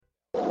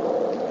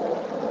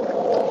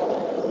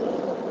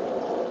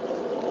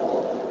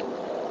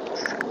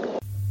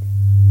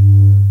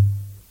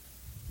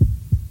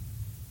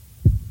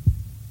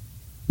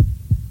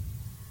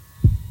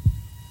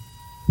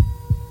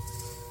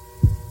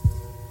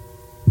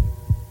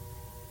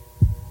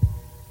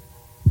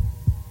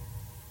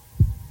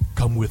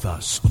Come with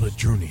us on a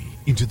journey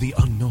into the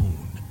unknown,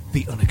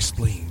 the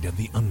unexplained, and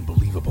the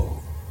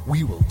unbelievable.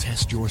 We will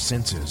test your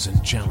senses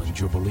and challenge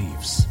your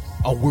beliefs.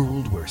 A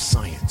world where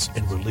science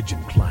and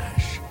religion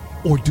clash.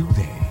 Or do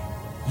they?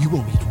 You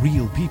will meet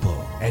real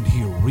people and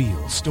hear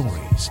real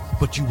stories,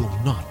 but you will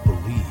not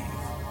believe.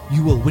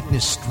 You will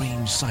witness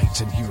strange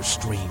sights and hear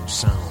strange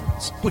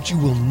sounds, but you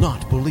will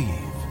not believe.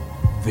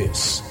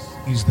 This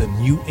is the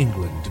New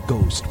England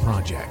Ghost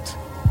Project.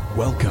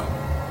 Welcome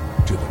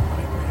to the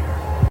nightmare.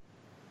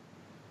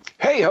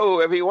 Hey ho,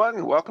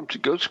 everyone. Welcome to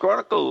Ghost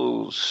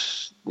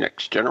Chronicles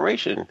Next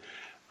Generation.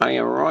 I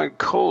am Ron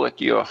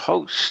Kolick, your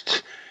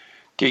host,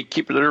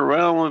 gatekeeping the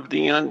realm of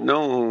the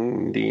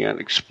unknown, the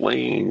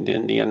unexplained,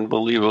 and the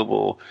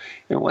unbelievable.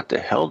 And what the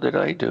hell did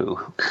I do?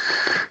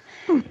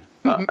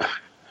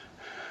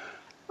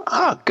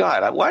 Oh,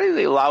 God, why do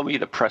they allow me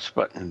to press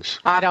buttons?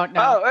 I don't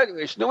know. Oh,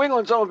 anyways, New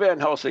England's own Van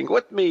Helsing.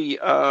 With me,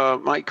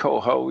 my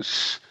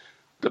co-hosts,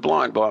 the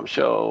Blonde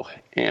Bombshell,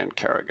 and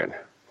Kerrigan.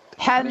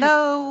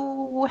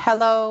 Hello.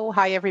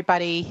 Hi,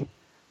 everybody.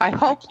 I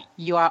hope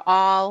you are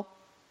all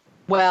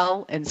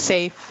well and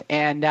safe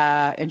and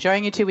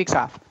enjoying your 2 weeks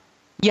off.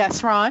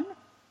 Yes, Ron?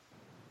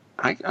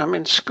 I'm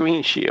in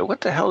Screen Share. What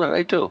the hell did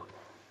I do?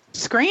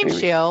 Screen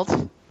Shield?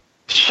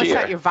 Share. What's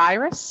that, your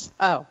virus?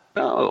 Oh.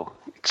 No,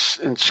 it's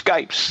in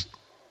Skype's.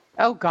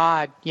 Oh,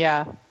 God,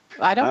 yeah.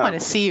 I don't want to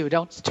see you.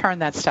 Don't turn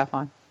that stuff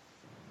on.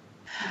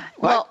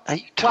 What are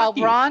you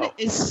talking Ron about?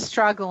 is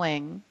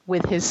struggling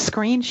with his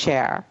screen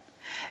share,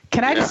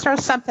 can I just throw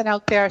something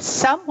out there?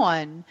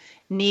 Someone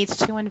needs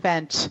to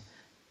invent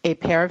a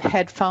pair of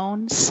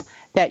headphones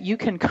that you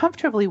can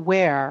comfortably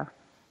wear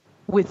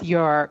with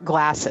your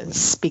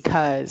glasses,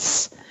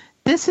 because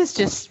this is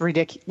just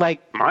ridiculous.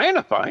 Like, Mine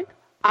are fine.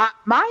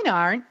 mine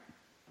aren't.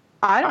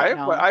 I don't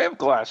know. I have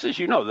glasses,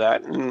 you know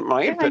that, and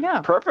mine fit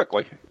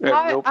perfectly.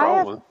 No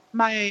problem.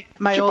 My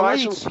you old buy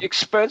lady. some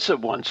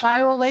expensive ones.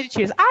 My old lady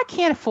chooses. I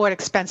can't afford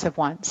expensive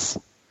ones.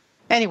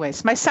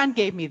 Anyways, my son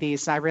gave me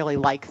these, and I really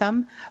like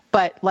them.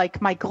 But, like,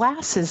 my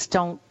glasses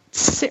don't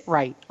sit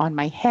right on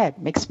my head.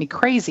 It makes me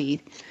crazy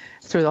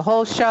through the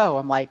whole show.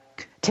 I'm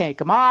like, take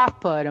them off,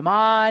 put them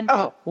on,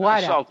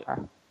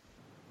 whatever.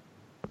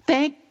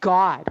 Thank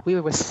God. We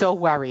were so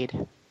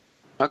worried.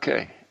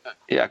 Okay.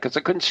 Yeah, because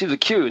I couldn't see the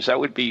cues. That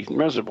would be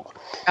miserable.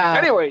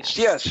 Anyways,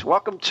 yes,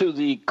 welcome to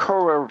the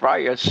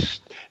coronavirus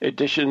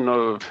edition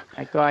of...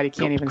 My God, you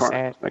can't even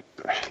say it.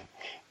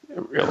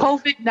 Really.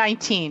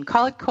 COVID-19.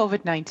 Call it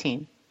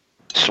COVID-19.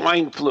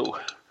 Swine flu.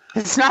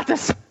 It's not the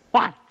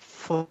swine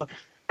flu.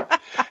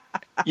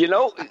 You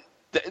know,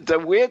 the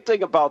weird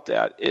thing about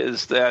that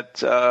is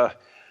that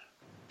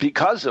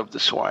because of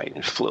the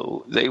swine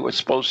flu, they were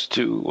supposed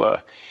to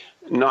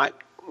not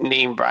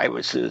name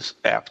viruses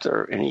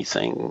after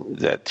anything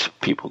that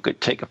people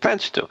could take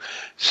offense to.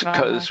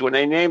 Because when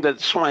they named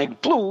it swine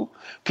flu,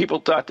 people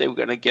thought they were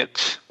going to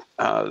get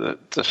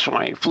the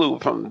swine flu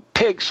from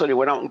pigs, so they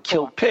went out and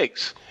killed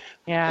pigs.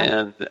 Yeah.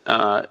 And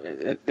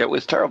it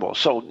was terrible.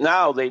 So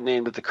now they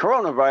named it the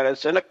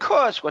coronavirus. And, of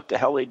course, what the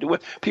hell they do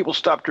with people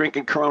stop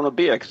drinking Corona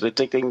beer because they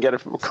think they can get it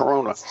from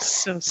Corona.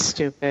 So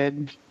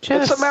stupid.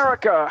 It's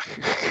America.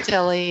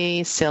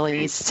 Silly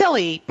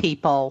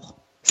people.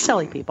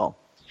 Silly people.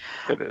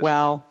 It is.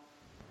 Well,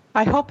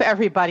 I hope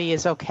everybody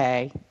is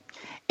okay.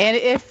 And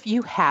if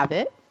you have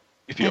it,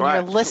 if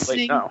you're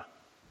listening,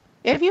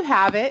 if you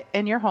have it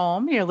in your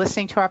home, you're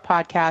listening to our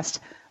podcast,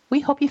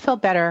 we hope you feel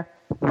better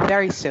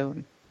very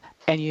soon.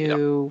 And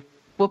you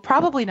will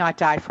probably not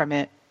die from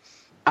it.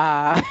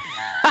 Words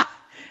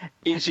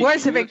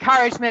of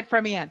encouragement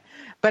from Ian.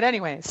 But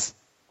anyways.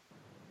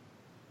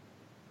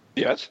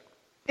 Yes.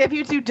 If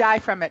you do die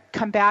from it,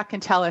 come back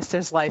and tell us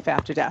there's life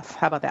after death.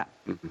 How about that?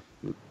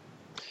 Mm-hmm.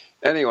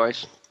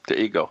 Anyways, there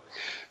you go.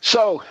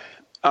 So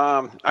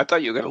I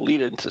thought you were going to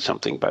lead into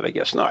something, but I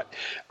guess not.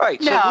 All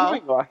right. So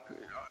moving on.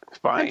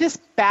 Fine. I'm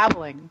just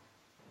babbling.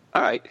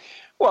 All right.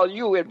 Well,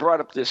 you had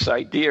brought up this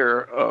idea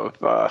of...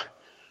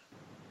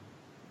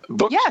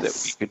 books that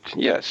we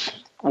could,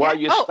 while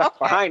you're stuck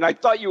behind. I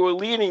thought you were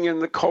leaning in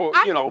the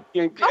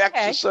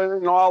exercise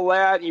and all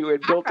that. You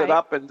had built it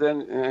up, and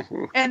then...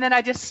 and then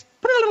I just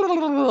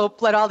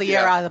let all the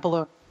air out of the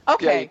balloon.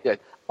 Okay, yeah,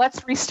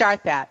 let's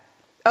restart that.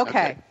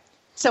 Okay,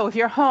 so if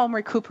you're home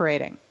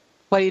recuperating,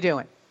 what are you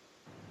doing?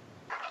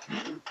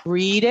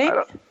 Reading?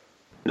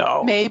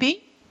 No.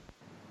 Maybe?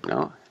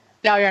 No.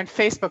 Now you're on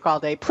Facebook all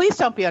day. Please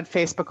don't be on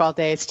Facebook all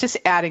day. It's just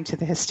adding to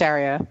the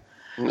hysteria.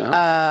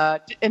 No.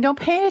 And don't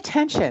pay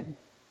attention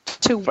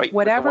to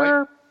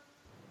whatever.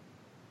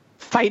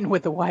 Fighting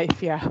with the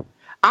wife, yeah.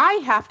 I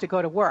have to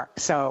go to work,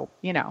 so,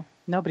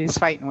 nobody's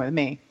fighting with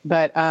me.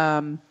 But,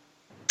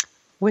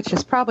 which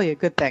is probably a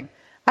good thing.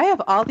 I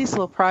have all these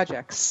little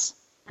projects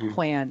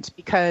planned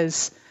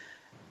because,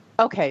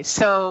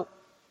 so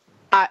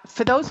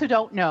for those who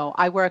don't know,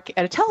 I work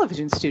at a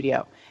television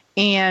studio.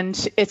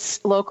 And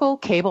it's local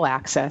cable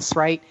access,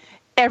 right?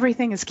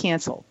 Everything is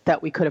canceled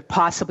that we could have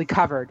possibly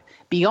covered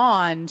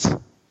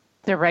beyond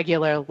the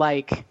regular,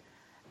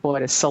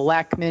 Board of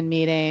Selectmen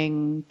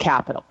meeting,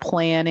 capital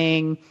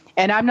planning.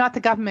 And I'm not the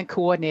government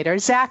coordinator.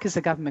 Zach is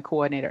the government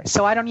coordinator.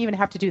 So I don't even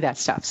have to do that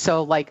stuff.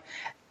 So like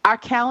our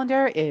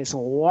calendar is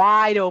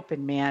wide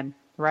open, man.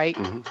 Right.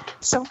 Mm-hmm.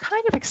 So I'm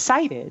kind of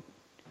excited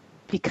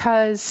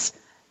because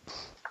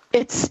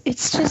it's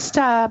just,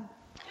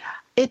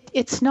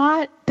 it's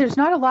not, there's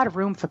not a lot of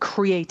room for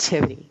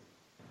creativity.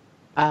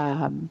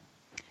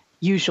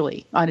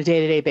 Usually on a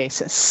day-to-day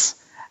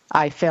basis.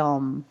 I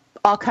film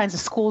all kinds of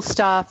school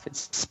stuff and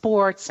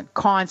sports and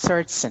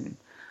concerts and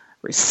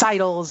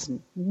recitals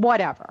and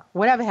whatever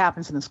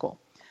happens in the school.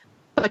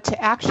 But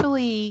to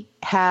actually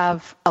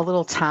have a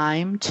little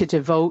time to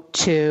devote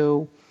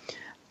to,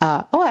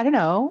 I don't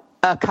know,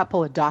 a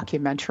couple of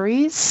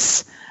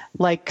documentaries,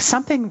 like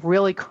something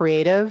really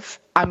creative,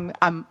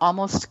 I'm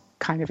almost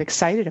kind of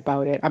excited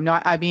about it. I'm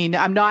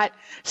not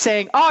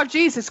saying, oh,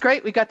 geez, it's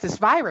great, we got this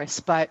virus,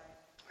 but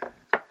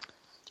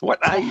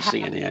what are you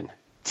seeing in?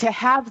 To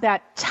have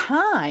that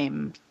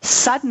time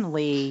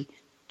suddenly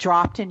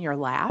dropped in your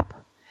lap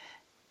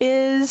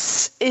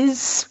is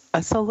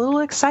a little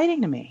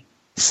exciting to me.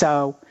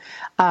 So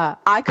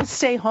I could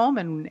stay home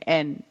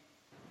and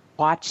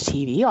watch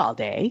TV all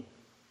day,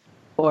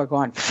 or go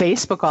on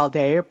Facebook all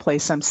day, or play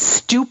some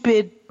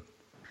stupid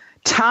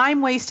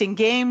time-wasting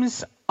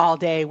games all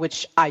day,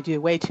 which I do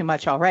way too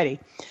much already.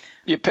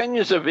 The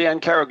opinions of Van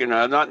Kerrigan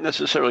are not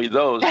necessarily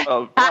those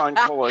of Ron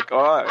Kolick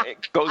or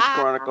Ghost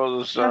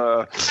Chronicles.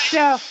 No,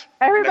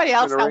 everybody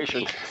else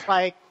is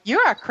like,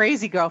 you're a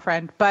crazy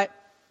girlfriend, but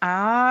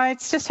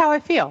it's just how I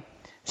feel.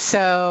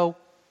 So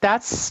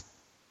that's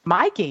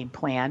my game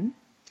plan.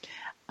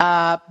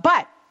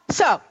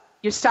 So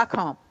you're stuck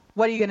home.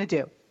 What are you going to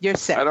do? You're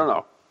sick. I don't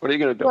know. What are you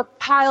going to do? Well,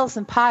 piles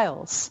and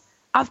piles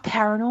of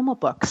paranormal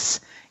books.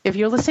 If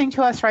you're listening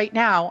to us right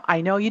now,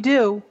 I know you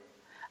do.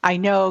 I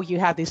know you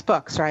have these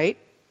books, right?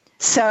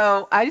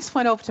 So I just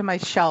went over to my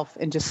shelf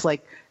and just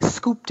like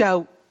scooped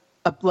out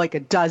like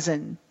a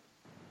dozen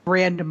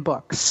random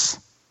books.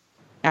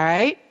 All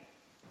right?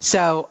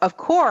 So, of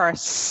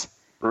course.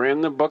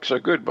 Random books are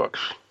good books.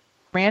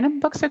 Random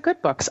books are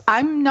good books.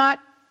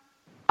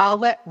 I'll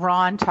let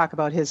Ron talk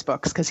about his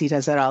books because he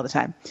does that all the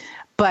time.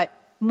 But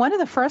one of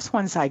the first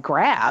ones I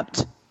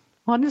grabbed,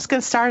 I'm just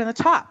going to start on the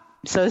top.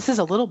 So this is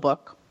a little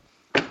book,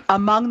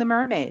 Among the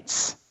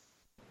Mermaids.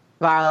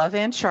 Varla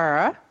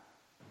Ventura.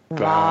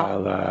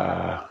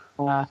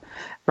 Varla.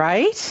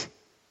 Right?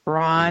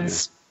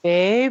 Ron's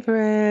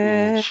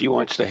favorite. She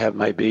wants to have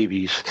my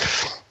babies.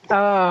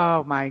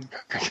 Oh, my.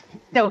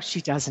 No,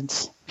 she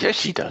doesn't. Yes,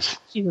 she does.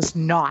 She does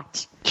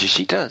not. Yes,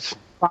 she does.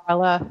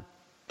 Varla.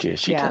 Yes,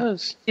 she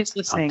does. She's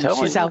listening.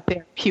 She's out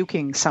there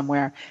puking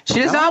somewhere. She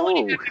does not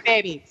want to have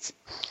babies.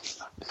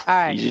 All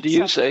right. Easy to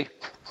use, say.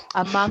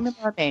 Among the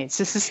Mermaids.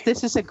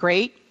 This is a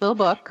great little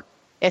book.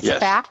 It's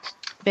facts,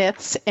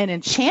 myths, and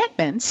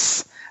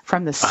enchantments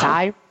from the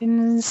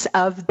sirens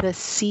of the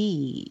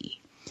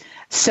sea.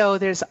 So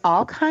there's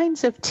all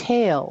kinds of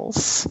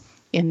tales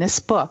in this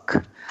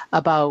book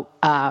about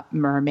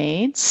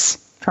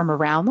mermaids from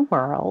around the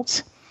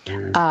world,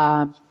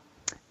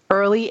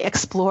 early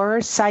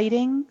explorer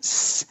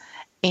sightings,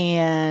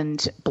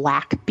 and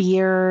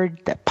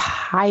Blackbeard, the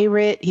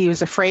pirate. He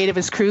was afraid of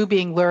his crew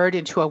being lured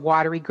into a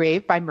watery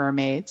grave by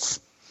mermaids.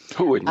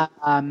 Who wouldn't?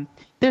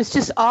 There's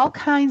just all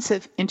kinds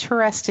of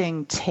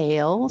interesting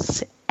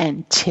tales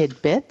and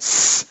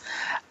tidbits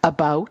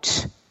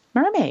about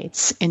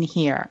mermaids in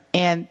here.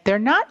 And they're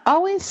not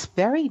always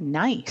very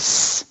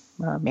nice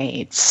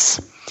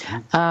mermaids.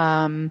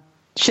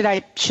 Should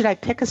I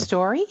pick a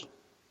story?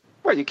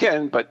 Well, you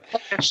can, but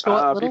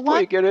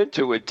before you get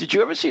into it, did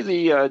you ever see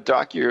the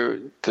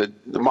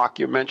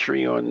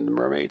mockumentary on the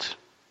mermaids?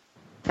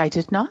 I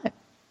did not.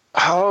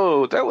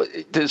 Oh,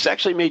 there's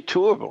actually made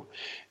two of them,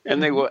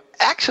 and they were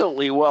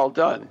excellently well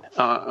done.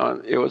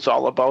 It was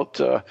all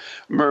about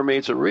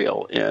mermaids are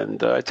real,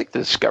 and I think the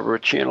Discovery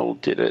Channel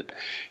did it,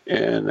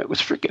 and it was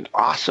freaking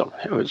awesome.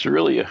 It was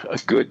really a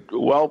good,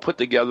 well put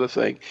together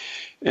thing,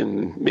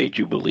 and made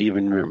you believe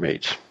in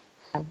mermaids.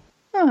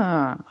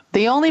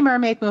 The only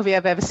mermaid movie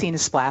I've ever seen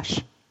is Splash.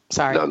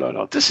 Sorry.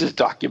 No. This is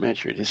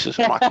documentary. This is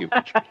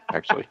mockumentary,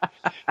 actually.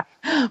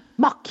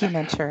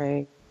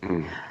 Mockumentary.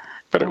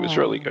 But it was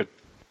really good.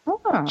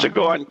 So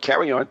go on,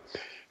 carry on.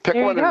 Pick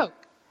one and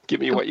give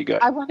me what you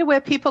got. I wonder where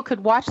people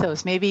could watch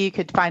those. Maybe you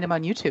could find them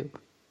on YouTube.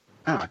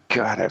 Oh,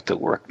 God, I have to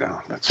work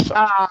now. That sucks.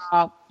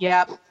 Oh,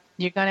 yep.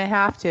 You're going to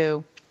have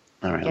to.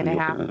 All right, let me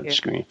open the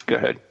screen. Go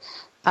ahead.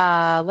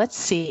 Let's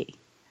see.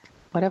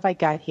 What have I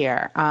got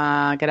here?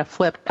 I got to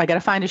flip. I got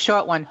to find a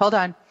short one. Hold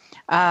on.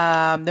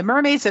 The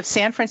Mermaids of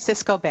San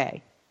Francisco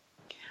Bay.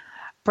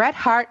 Bret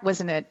Harte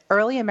was an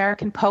early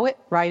American poet,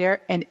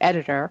 writer, and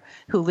editor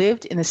who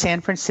lived in the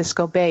San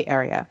Francisco Bay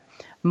Area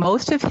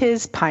most of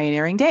his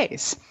pioneering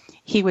days.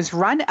 He was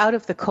run out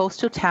of the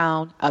coastal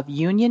town of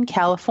Union,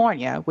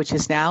 California, which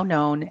is now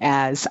known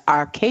as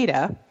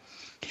Arcata,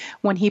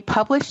 when he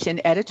published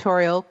an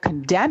editorial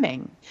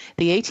condemning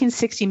the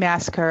 1860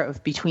 massacre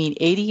of between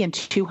 80 and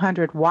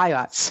 200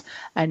 Wyots,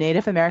 a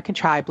Native American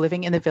tribe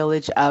living in the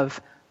village of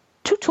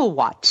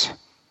Tutulwat.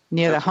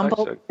 near the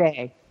Humboldt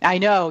Bay. I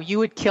know, you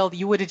would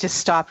have just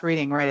stopped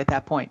reading right at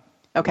that point.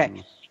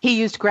 Okay. He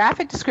used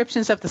graphic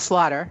descriptions of the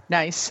slaughter,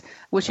 nice,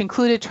 which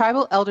included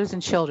tribal elders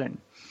and children.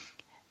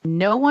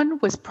 No one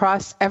was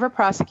ever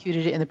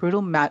prosecuted in the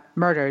brutal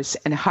murders,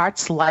 and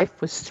Hart's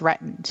life was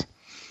threatened.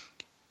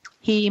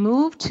 He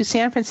moved to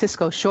San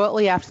Francisco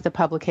shortly after the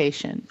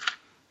publication.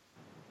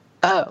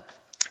 Oh,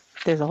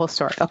 there's a whole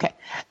story. Okay.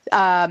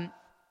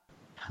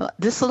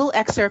 This little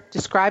excerpt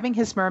describing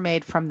his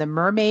mermaid from The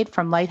Mermaid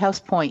from Lighthouse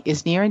Point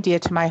is near and dear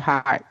to my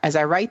heart. As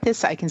I write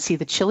this, I can see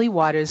the chilly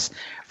waters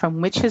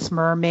from which his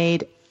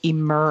mermaid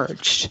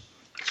emerged.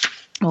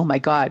 Oh, my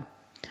God.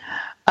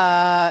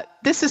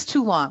 This is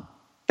too long.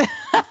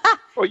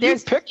 Well, you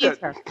picked it.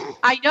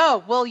 I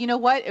know. Well, you know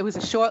what? It was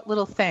a short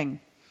little thing.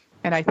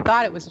 And I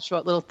thought it was a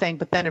short little thing,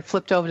 but then it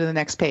flipped over to the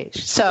next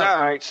page. So,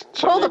 all right.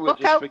 So pull the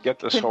book out forget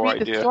this and whole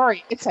read idea. the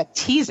story. It's a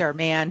teaser,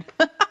 man.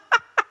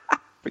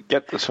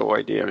 Forget this whole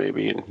idea,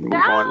 maybe, and move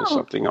on to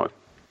something else.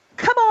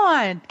 Come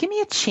on. Give me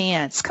a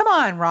chance. Come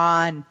on,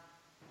 Ron.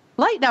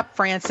 Lighten up,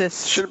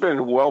 Francis. Should have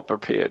been well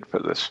prepared for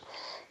this.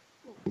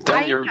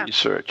 Done your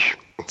research.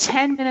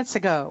 10 minutes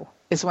ago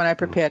is when I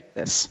prepared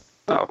this.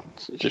 Oh,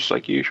 just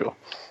like usual.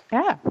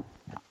 Yeah.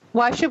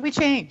 Why should we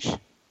change?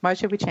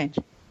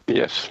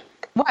 Yes.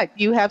 What?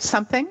 You have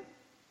something?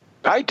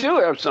 I do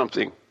have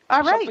something.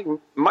 All right. Something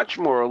much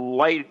more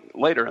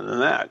lighter than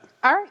that.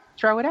 All right.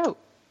 Throw it out.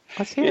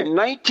 Let's hear it. In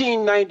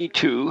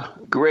 1992,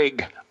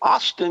 Greg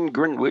Austin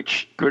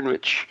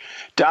Greenwich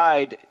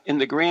died in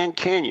the Grand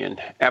Canyon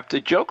after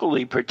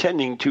jokingly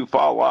pretending to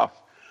fall off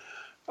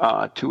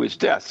to his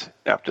death.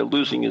 After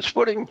losing his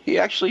footing, he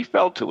actually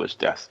fell to his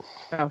death.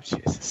 Oh,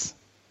 Jesus.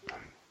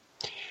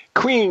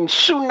 Queen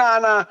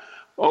Sunanda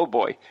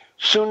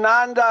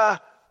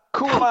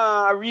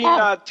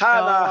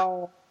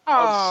Kumarinatana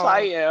of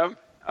Siam,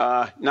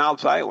 now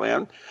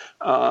Thailand,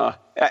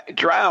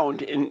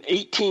 drowned in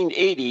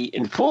 1880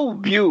 in full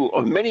view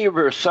of many of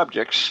her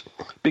subjects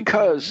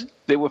because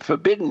they were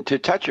forbidden to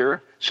touch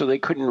her, so they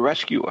couldn't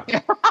rescue her.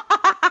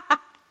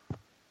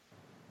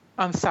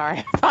 I'm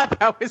sorry. I thought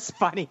that was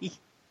funny.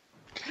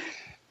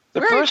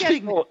 The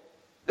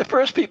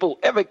first people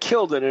ever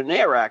killed in an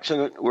air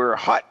accident were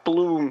hot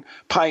balloon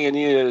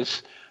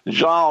pioneers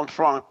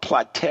Jean-Franc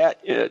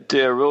Platet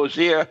de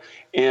Rosier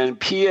and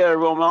Pierre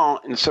Roman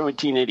in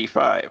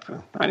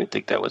 1785. I didn't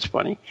think that was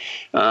funny.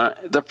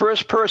 The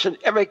first person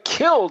ever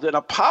killed in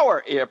a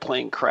power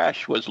airplane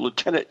crash was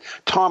Lieutenant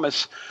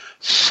Thomas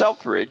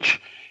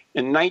Selfridge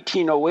in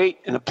 1908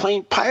 in a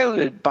plane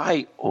piloted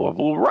by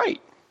Orville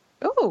Wright.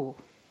 Ooh.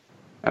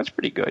 That's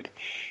pretty good.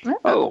 Yeah.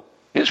 Oh,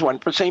 here's one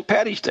for St.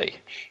 Paddy's Day.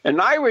 An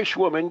Irish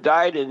woman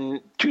died in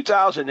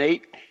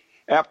 2008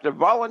 after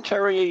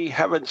voluntarily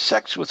having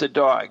sex with a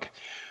dog.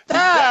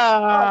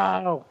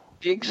 The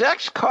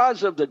exact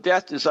cause of the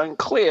death is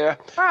unclear,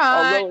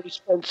 although it has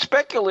been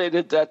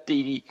speculated that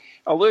the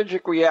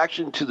allergic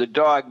reaction to the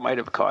dog might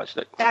have caused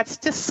it. That's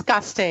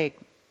disgusting.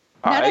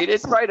 None of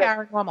this is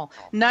paranormal.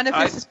 None of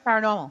this is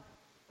paranormal.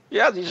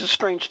 Yeah, these are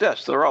strange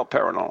deaths. They're all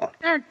paranormal.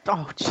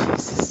 Oh,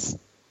 Jesus.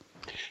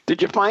 Did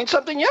you find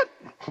something yet?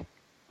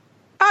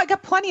 I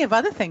got plenty of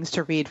other things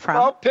to read from.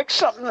 Well, pick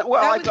something.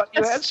 I thought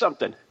you had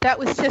something. That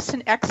was just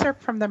an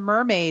excerpt from The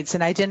Mermaids,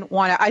 and I didn't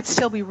want to. I'd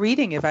still be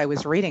reading if I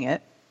was reading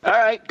it. All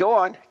right, go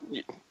on.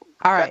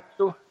 All right.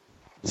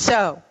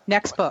 So,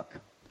 next book,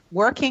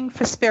 Working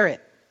for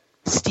Spirit,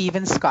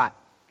 Stephen Scott,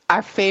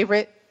 our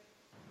favorite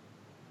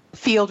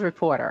field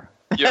reporter.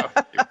 Yeah.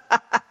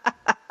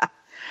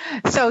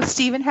 So,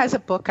 Stephen has a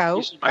book out.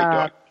 He's in my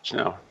doghouse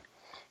now.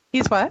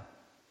 He's what?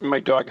 In my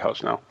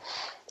doghouse now.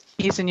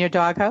 He's in your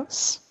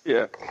doghouse?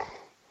 Yeah.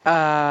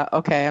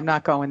 Okay, I'm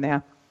not going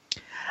there.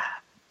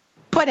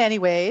 But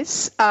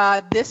anyways,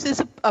 this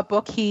is a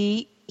book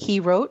he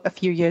wrote a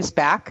few years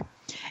back,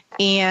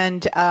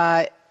 and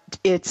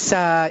it's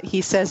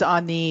he says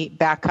on the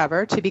back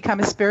cover, to become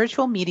a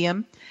spiritual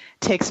medium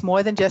takes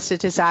more than just a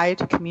desire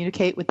to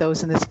communicate with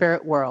those in the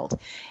spirit world.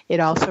 It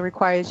also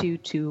requires you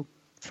to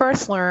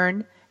first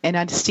learn and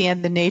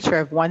understand the nature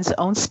of one's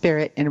own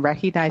spirit and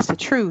recognize the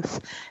truth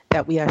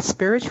that we are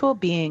spiritual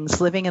beings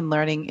living and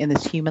learning in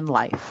this human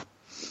life.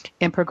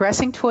 In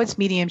progressing towards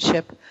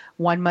mediumship,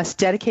 one must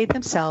dedicate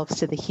themselves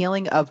to the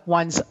healing of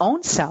one's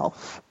own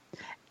self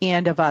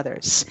and of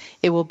others.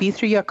 It will be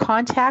through your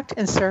contact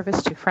and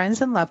service to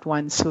friends and loved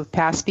ones who have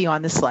passed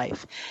beyond this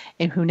life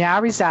and who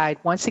now reside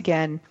once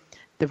again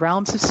the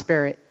realms of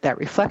spirit that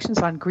reflections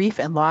on grief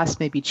and loss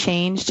may be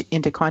changed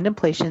into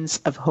contemplations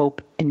of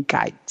hope and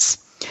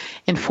guidance.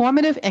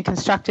 Informative and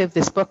constructive,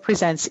 this book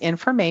presents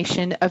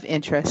information of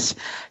interest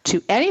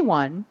to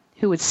anyone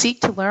who would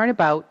seek to learn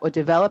about or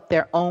develop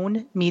their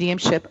own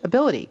mediumship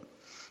ability,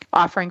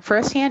 offering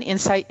firsthand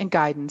insight and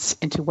guidance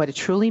into what it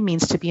truly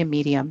means to be a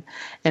medium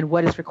and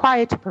what is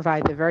required to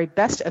provide the very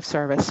best of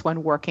service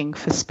when working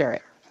for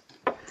spirit.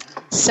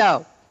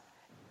 So,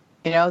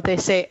 they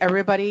say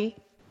everybody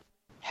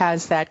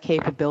has that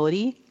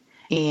capability,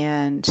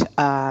 and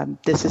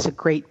this is a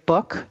great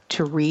book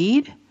to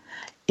read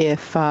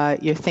if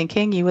you're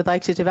thinking you would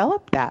like to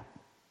develop that.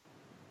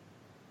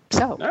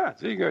 So,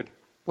 very good.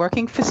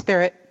 Working for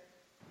Spirit,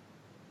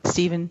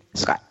 Stephen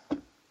Scott.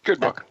 Good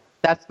book.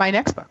 That's my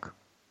next book.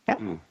 Yeah.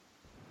 All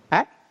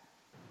right.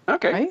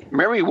 Okay. Right.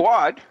 Mary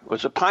Ward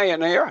was a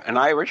pioneer, an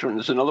Irish one.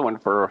 There's another one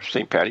for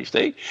St. Patty's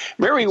Day.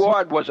 Mary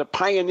Ward was a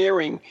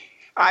pioneering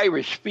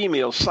Irish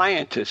female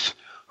scientist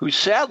who is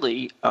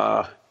sadly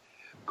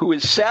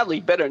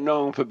better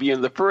known for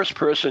being the first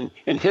person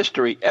in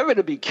history ever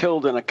to be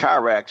killed in a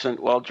car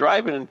accident while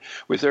driving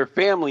with her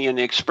family in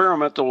the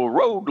experimental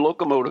road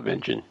locomotive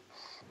engine.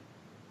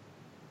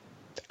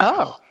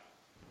 Oh.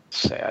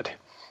 Sad.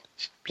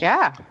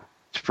 Yeah.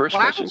 First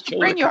person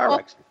killed in a car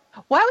accident.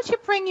 Why would you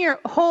bring your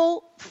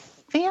whole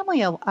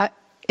family?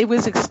 It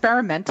was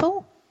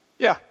experimental?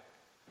 Yeah.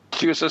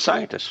 She was a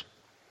scientist.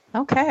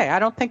 Okay. I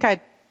don't think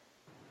I'd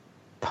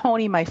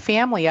pony my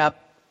family up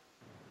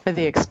for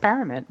the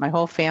experiment. My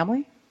whole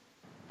family?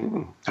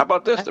 How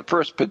about this? The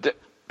first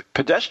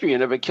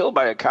pedestrian ever killed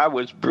by a car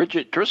was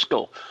Bridget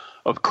Driscoll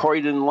of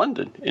Croydon,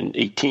 London in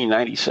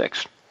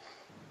 1896.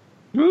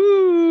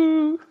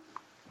 Woo!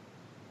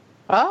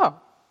 Oh.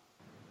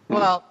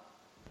 Well,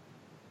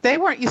 they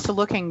weren't used to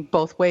looking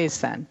both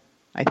ways then,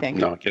 I think.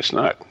 No, I guess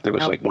not. There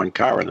was like one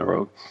car on the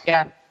road.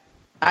 Yeah.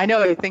 I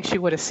know. I think she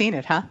would have seen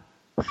it, huh?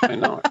 I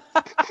know it.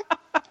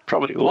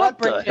 Probably, what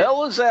the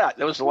hell is that?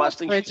 That was the last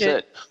thing she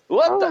said.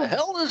 What the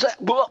hell is that?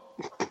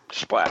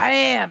 Splat. I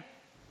am.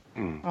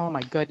 Oh,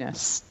 my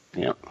goodness.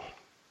 Yep.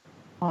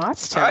 Well,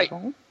 that's terrible.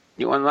 All right.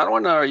 You want another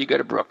one, or you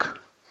got a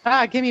book?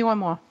 Give me one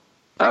more.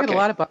 I got a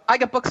lot of books. I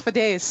got books for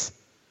days.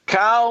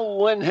 Carl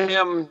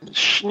Wilhelm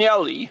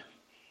Schnelly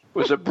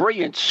was a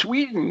brilliant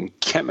Sweden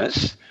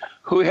chemist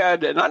who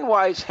had an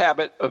unwise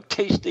habit of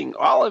tasting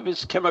all of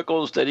his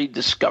chemicals that he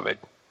discovered.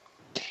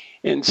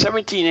 In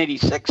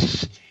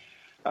 1786,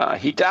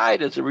 he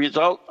died as a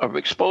result of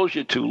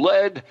exposure to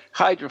lead,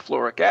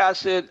 hydrofluoric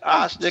acid,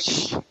 arsenic,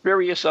 and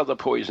various other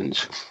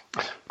poisons.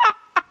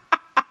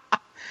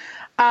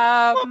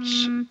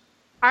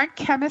 Aren't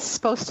chemists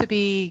supposed to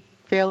be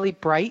fairly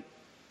bright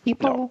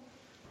people?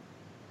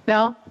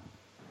 No?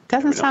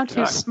 Doesn't sound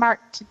too smart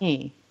to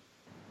me.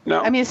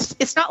 No. I mean,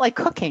 it's not like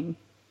cooking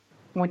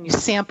when you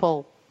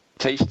sample.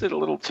 Taste it, a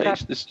little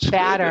taste. This is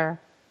batter.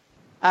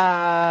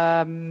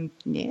 Yeah, I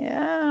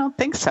don't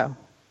think so.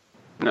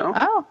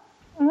 No?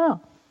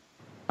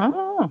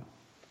 Oh.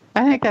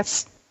 I think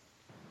that's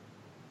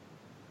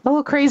a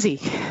little crazy.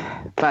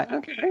 But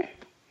okay.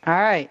 All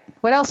right.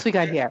 What else we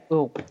got here?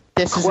 Oh,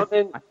 this is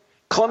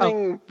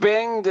Clement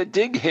Bang de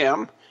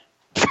Digham,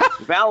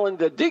 Valen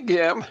de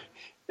Digham,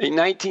 a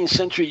 19th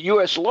century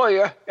U.S.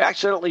 lawyer,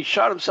 accidentally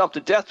shot himself to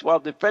death while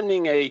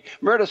defending a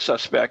murder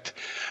suspect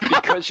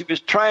because he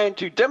was trying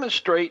to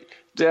demonstrate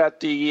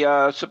that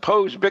the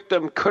supposed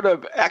victim could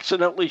have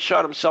accidentally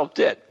shot himself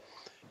dead.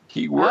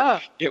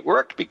 It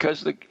worked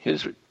because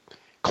his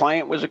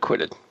client was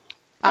acquitted.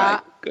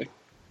 Good.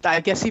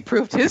 I guess he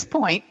proved his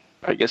point.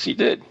 I guess he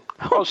did.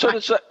 Oh, so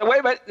wait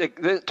a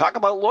minute. Talk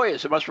about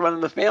lawyers. It must run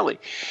in the family.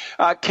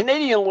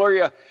 Canadian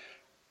lawyer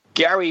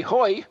Gary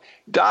Hoy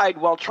died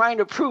while trying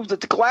to prove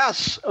that the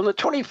glass on the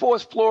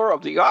 24th floor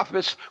of the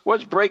office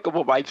was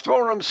breakable by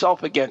throwing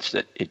himself against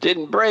it. It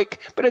didn't break,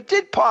 but it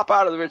did pop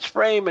out of its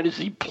frame as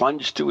he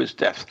plunged to his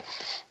death.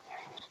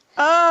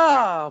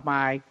 Oh,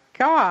 my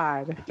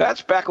God.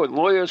 That's back when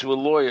lawyers were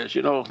lawyers.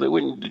 You know, there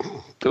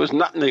was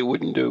nothing they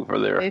wouldn't do for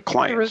their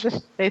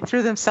clients. They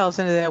threw themselves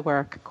into their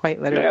work, quite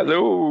literally. Yeah,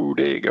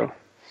 there you go.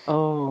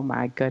 Oh,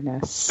 my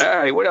goodness. All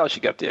right, what else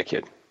you got there,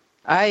 kid?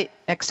 All right,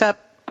 next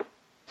up,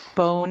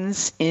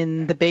 Bones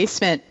in the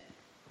Basement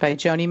by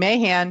Joni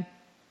Mayhan.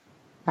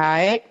 All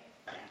right.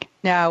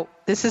 Now,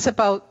 this is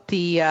about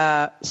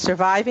the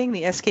surviving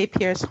the S.K.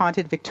 Pierce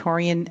haunted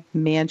Victorian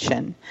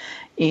mansion.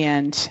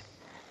 And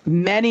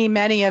many,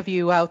 many of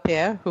you out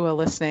there who are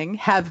listening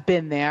have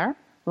been there.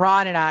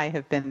 Ron and I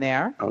have been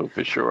there. Oh,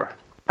 for sure.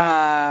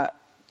 Thought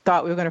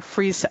we were going to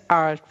freeze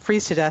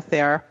to death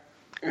there.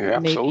 Yeah,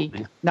 absolutely.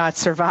 Maybe not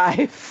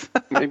survive.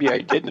 Maybe I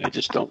didn't. I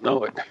just don't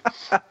know it.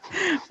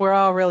 We're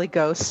all really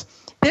ghosts.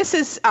 This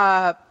is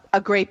a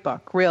great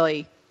book,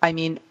 really. I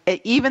mean,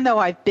 even though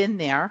I've been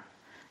there,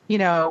 you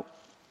know,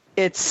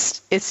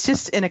 it's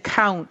just an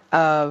account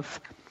of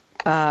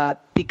the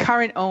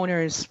current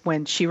owners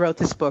when she wrote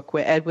this book,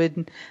 with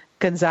Edwin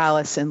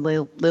Gonzalez and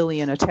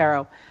Lillian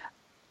Otero,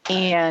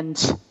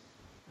 and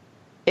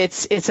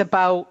it's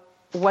about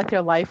what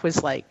their life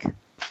was like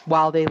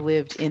while they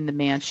lived in the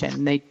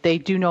mansion. They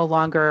do no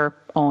longer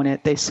own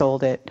it; they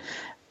sold it,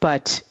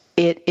 but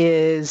it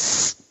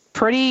is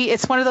pretty.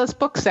 It's one of those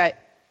books that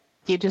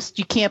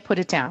you can't put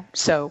it down.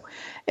 So,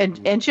 and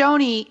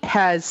Joni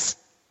has,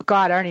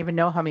 God, I don't even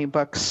know how many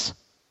books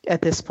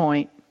at this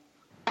point.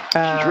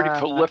 She's really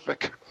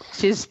prolific.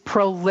 She's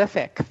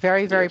prolific,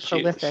 very, very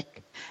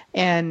prolific.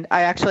 And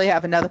I actually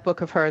have another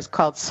book of hers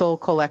called Soul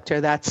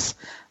Collector. That's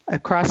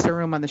across the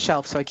room on the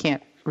shelf, so I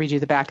can't read you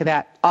the back of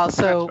that.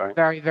 Also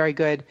very, very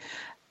good.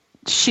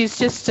 She's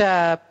just,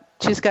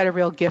 she's got a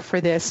real gift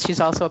for this. She's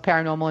also a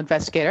paranormal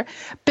investigator.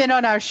 Been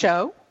on our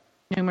show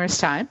numerous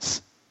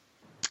times.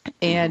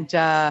 And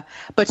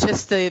but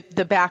just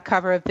the back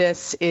cover of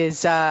this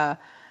is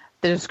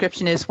The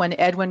description is when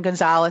Edwin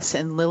Gonzalez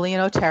and Lillian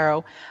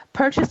Otero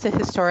purchased the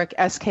historic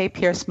S.K.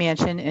 Pierce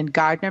Mansion in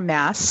Gardner,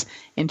 Mass.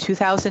 in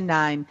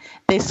 2009,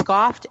 they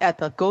scoffed at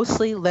the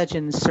ghostly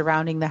legends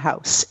surrounding the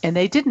house, and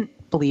they didn't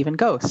believe in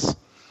ghosts.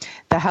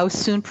 The house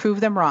soon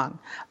proved them wrong.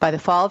 By the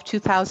fall of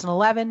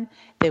 2011,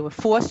 they were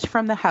forced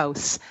from the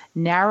house,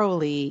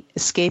 narrowly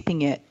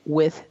escaping it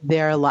with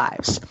their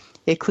lives.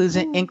 It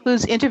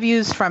includes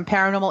interviews from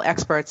paranormal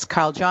experts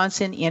Carl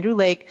Johnson, Andrew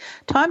Lake,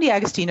 Tom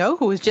D'Agostino,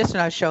 who was just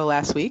on our show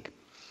last week,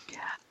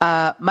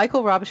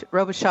 Michael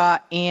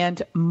Robichaud,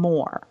 and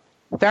more.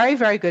 Very,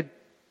 very good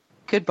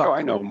book. Oh,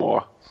 I know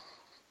more.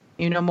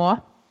 You know more?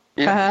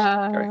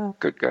 Yeah,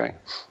 good guy.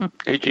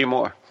 A.G.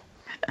 Moore.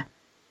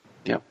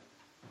 Yeah.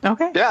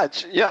 Okay. Yeah,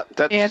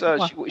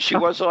 she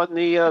was on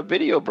the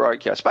video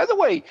broadcast. By the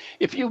way,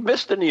 if you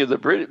missed any of the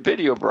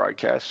video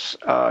broadcasts,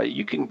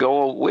 you can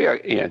go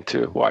where, Ann,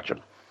 to watch them?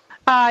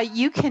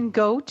 You can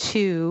go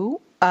to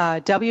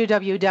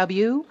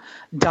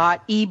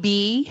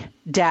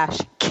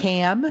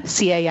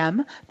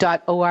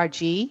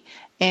www.eb-cam.org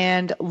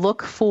and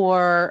look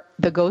for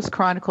the Ghost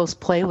Chronicles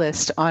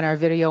playlist on our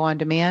video on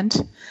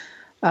demand.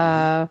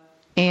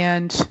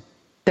 And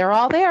they're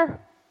all there.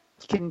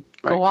 You can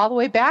go all the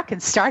way back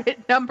and start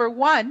at number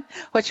 1,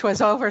 which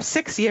was over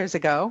 6 years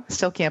ago.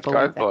 Still can't believe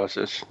God that. bless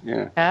us.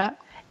 Yeah.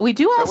 We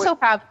do also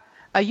have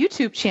a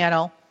YouTube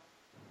channel,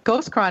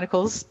 Ghost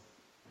Chronicles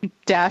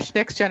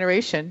Next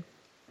Generation.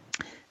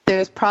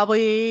 There's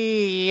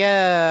probably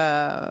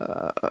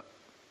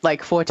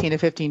like 14 or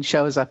 15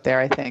 shows up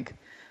there, I think.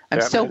 I'm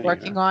still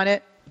working on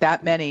it.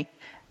 That many.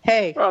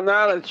 Hey. Well,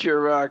 now that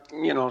you're,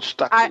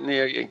 stuck in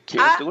there, you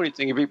can't do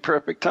anything. It'd be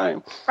perfect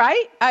time.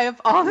 Right? I have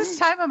all this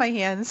time on my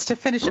hands to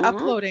finish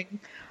uploading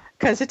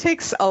because it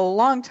takes a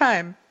long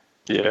time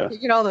to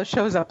get all those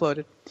shows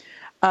uploaded.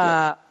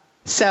 But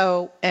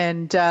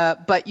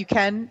you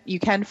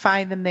can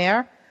find them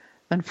there.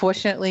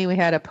 Unfortunately, we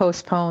had to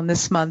postpone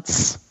this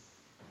month's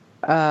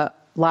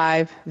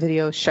live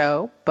video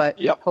show,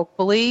 but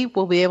hopefully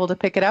we'll be able to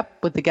pick it up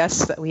with the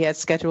guests that we had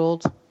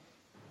scheduled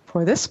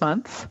for this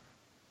month.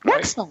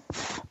 Next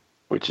month.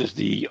 Which is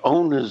the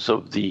owners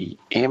of the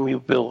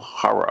Amityville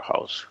Horror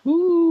House.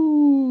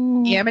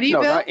 Ooh. Amityville?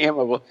 No, not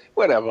Amityville.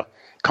 Whatever.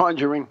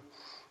 Conjuring.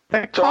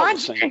 The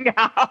Conjuring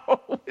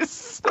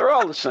House. They're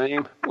all the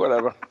same.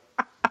 Whatever.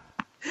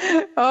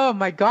 Oh,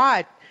 my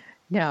God.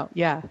 No,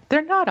 yeah.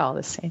 They're not all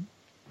the same.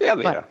 Yeah,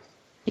 they are.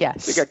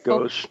 Yes. They got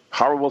ghosts.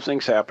 Horrible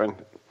things happen.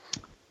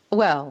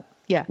 Well,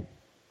 yeah.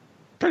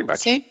 Pretty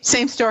much.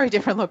 Same story,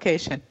 different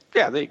location.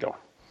 Yeah, there you go.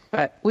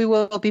 But we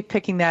will be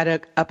picking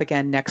that up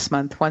again next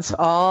month once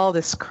all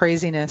this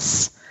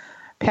craziness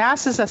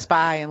passes us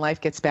by and life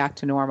gets back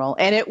to normal.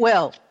 And it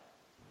will.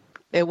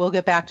 It will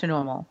get back to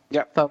normal,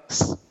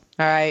 folks. All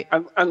right?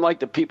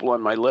 Unlike the people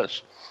on my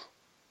list.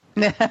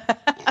 Yeah,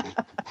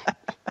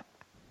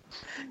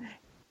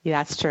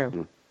 that's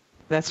true.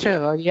 That's true.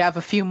 Oh, you have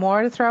a few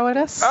more to throw at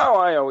us? Oh,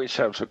 I always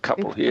have a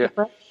couple here.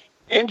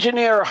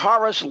 Engineer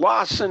Horace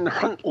Lawson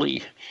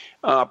Huntley,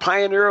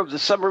 pioneer of the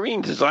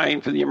submarine design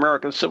for the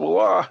American Civil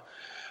War.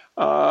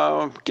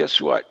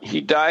 Guess what?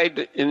 He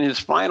died in his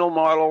final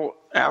model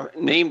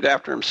named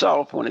after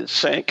himself when it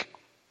sank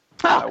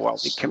while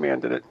he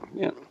commanded it.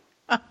 Yeah.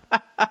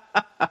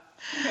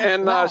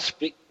 And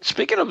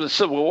speaking of the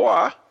Civil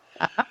War,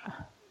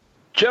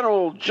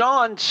 General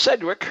John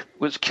Sedgwick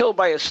was killed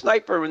by a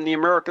sniper in the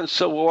American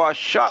Civil War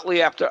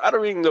shortly after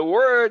uttering the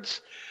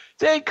words,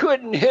 "They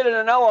couldn't hit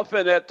an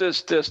elephant at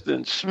this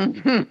distance."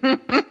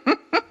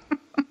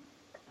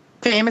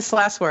 Famous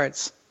last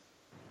words.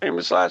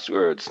 Famous last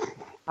words.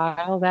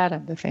 File that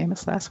under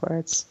famous last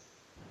words.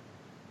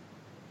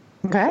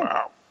 Okay.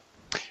 Wow.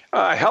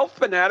 Health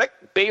fanatic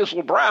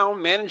Basil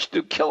Brown managed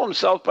to kill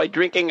himself by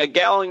drinking a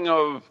gallon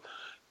of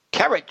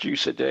carrot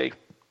juice a day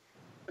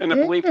in the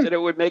belief that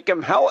it would make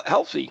him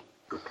healthy.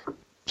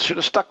 Should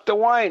have stuck to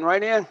wine,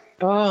 right, Ann?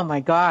 Oh, my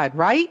God.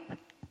 Right?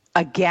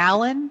 A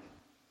gallon?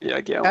 Yeah,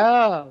 a gallon.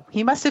 Oh,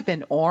 he must have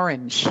been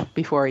orange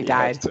before he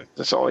died.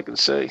 That's all I can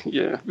say.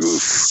 Yeah.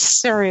 Oof.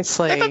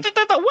 Seriously.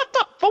 What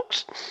the,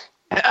 folks?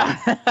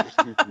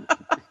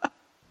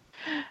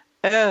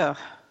 Ugh. All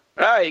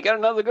right, you got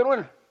another good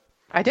one?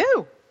 I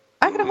do.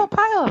 I got a whole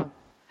pile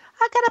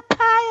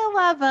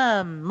of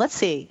them. Let's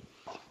see.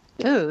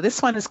 Ooh,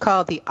 this one is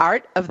called The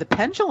Art of the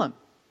Pendulum.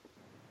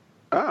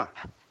 Ah.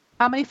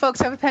 How many folks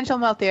have a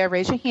pendulum out there?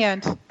 Raise your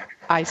hand.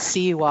 I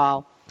see you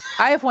all.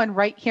 I have one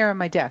right here on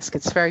my desk.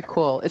 It's very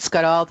cool. It's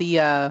got all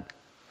the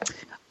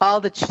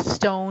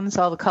stones,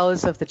 all the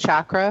colors of the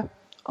chakra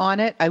on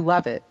it. I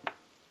love it.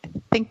 I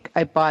think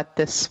I bought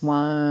this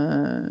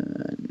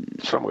one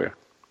somewhere.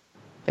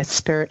 At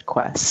Spirit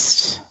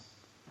Quest.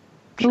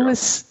 Sure.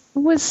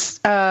 Who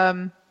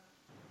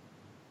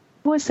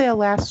was there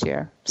last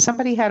year?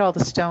 Somebody had all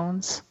the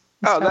stones.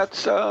 Oh,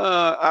 that's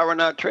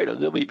Aeronaut Trader.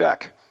 They'll be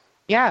back.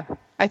 Yeah,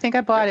 I think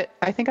I bought it.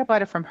 I think I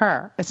bought it from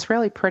her. It's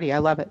really pretty. I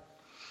love it.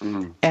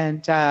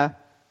 And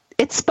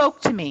it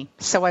spoke to me,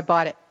 so I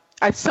bought it.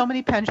 I have so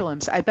many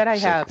pendulums. I bet I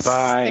have.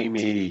 Buy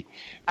me.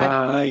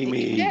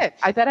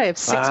 I bet I have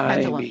 6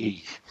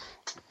 pendulums.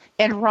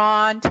 And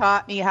Ron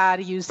taught me how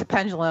to use the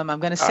pendulum. I'm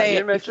going to say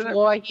it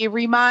before he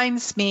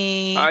reminds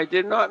me. I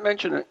did not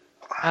mention it.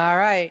 All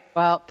right.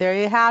 Well, there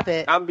you have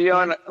it. I'm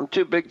beyond it. I'm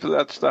too big for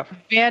that stuff.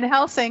 Van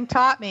Helsing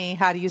taught me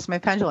how to use my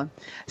pendulum.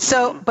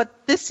 So, but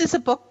this is a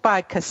book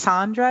by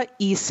Cassandra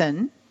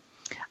Eason,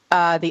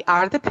 The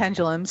Art of the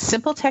Pendulum,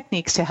 Simple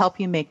Techniques to Help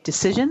You Make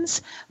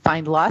Decisions,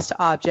 Find Lost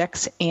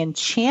Objects, and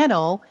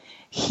Channel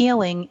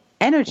Healing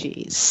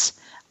Energies.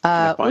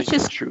 Which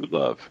is true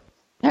love.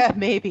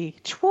 Maybe.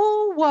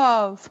 True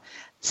love.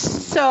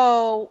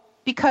 So,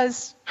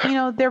 because,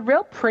 they're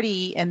real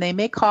pretty and they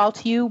may call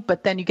to you,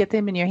 but then you get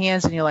them in your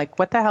hands and you're like,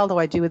 what the hell do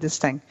I do with this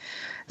thing?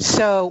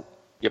 So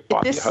you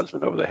bop your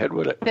husband over the head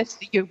with it.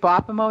 You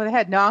bop him over the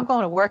head. No, I'm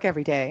going to work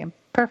every day. I'm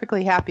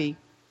perfectly happy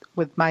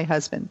with my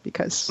husband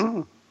because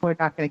we're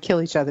not going to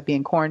kill each other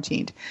being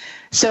quarantined.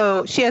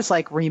 So she has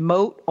like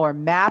remote or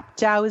map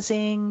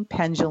dowsing,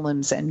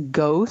 pendulums and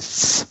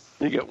ghosts.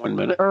 You get 1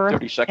 minute,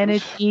 30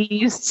 seconds.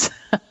 Energies,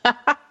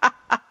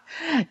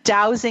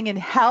 dowsing in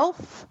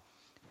health,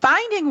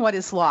 finding what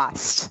is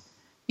lost.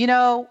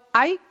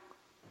 I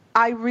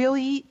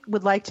really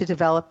would like to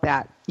develop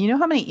that. You know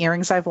how many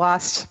earrings I've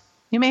lost?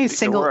 You made a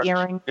single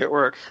earring. It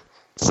works.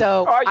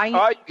 So you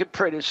could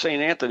pray to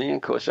St. Anthony, and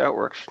of course that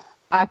works.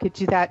 I could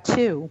do that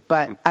too,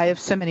 but I have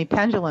so many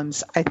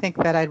pendulums. I think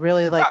that I'd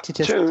really like to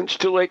just. It's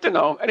too late to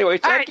know. Anyway,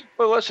 thank you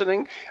for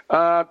listening.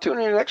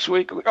 Tune in next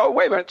week. Oh,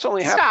 wait a minute. It's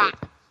only half.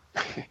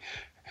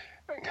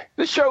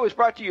 This show is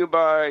brought to you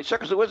by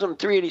Circles of Wisdom,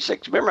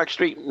 386 Merrimack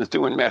Street in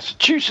Methuen,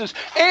 Massachusetts,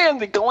 and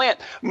the Gallant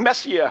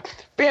Messiah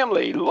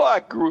Family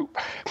Law Group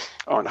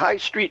on High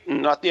Street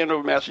in North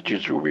Andover,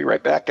 Massachusetts. We'll be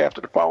right back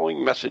after the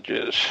following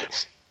messages.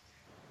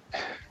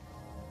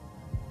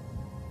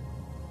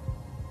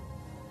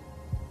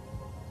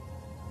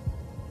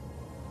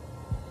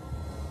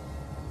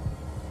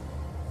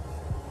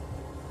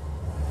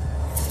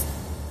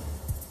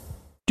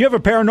 Do you have a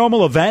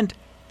paranormal event,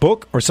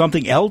 book, or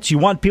something else you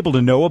want people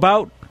to know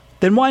about?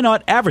 Then why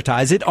not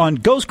advertise it on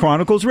Ghost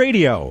Chronicles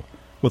Radio?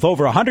 With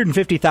over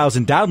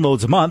 150,000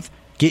 downloads a month,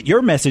 get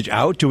your message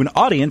out to an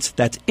audience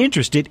that's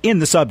interested in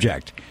the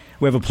subject.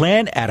 We have a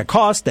plan at a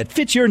cost that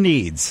fits your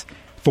needs.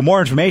 For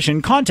more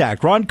information,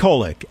 contact Ron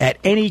Kolick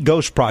at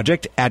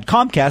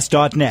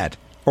anyghostproject@comcast.net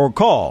or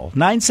call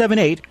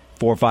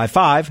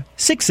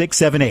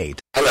 978-455-6678.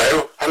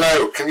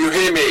 Hello, can you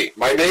hear me?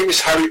 My name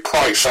is Harry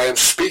Price. I am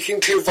speaking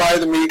to you via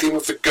the medium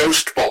of the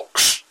Ghost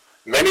Box.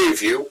 Many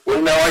of you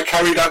will know I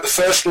carried out the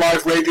first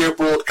live radio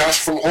broadcast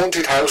from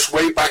Haunted House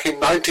way back in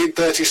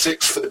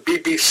 1936 for the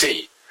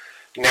BBC.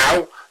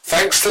 Now,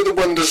 thanks to the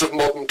wonders of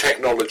modern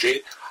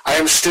technology, I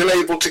am still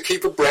able to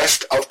keep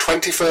abreast of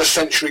 21st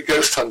century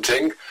ghost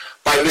hunting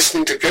by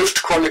listening to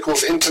Ghost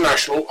Chronicles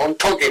International on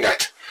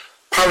TogiNet,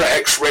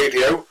 ParaX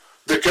Radio,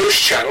 the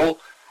Ghost Channel,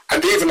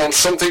 and even on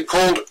something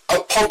called a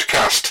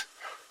podcast.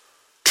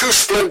 Two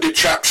splendid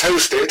chaps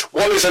host it.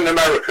 One is an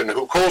American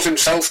who calls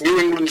himself New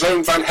England's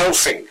own Van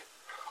Helsing,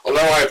 although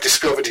I have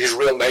discovered his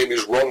real name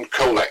is Ron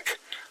Kolick.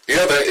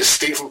 The other is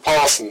Stephen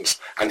Parsons,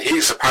 and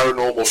he's a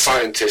paranormal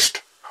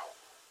scientist.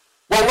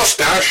 Well,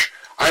 mustache,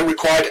 I'm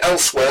required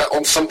elsewhere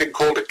on something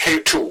called a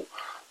K2.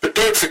 But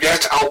don't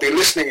forget, I'll be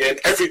listening in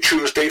every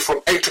Tuesday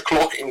from 8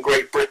 o'clock in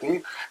Great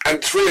Britain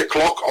and 3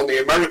 o'clock on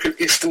the American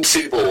Eastern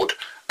Seaboard.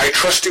 I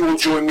trust you will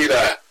join me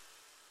there.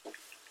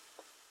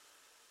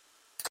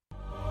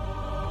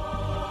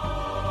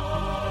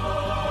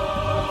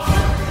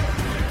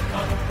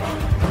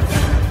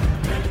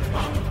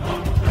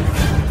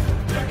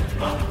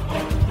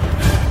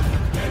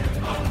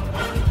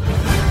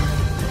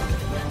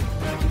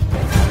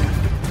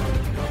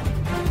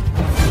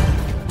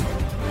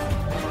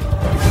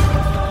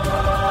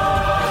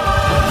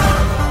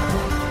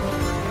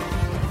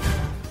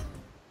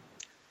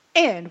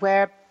 And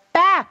we're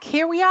back.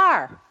 Here we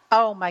are.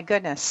 Oh, my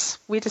goodness.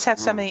 We just have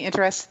so many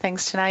interesting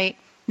things tonight.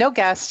 No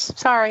guests.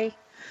 Sorry.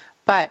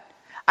 But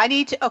I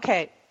need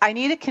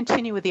to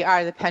continue with the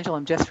art of the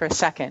pendulum just for a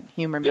second.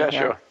 Humor me here.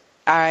 Sure.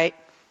 All right.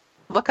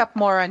 Look up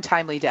more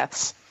untimely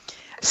deaths.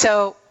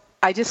 So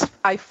I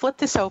flipped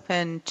this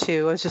open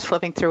I was just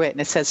flipping through it,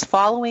 and it says,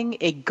 following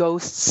a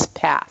ghost's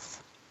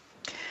path.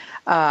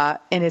 And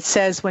it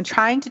says, when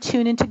trying to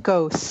tune into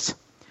ghosts,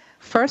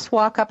 first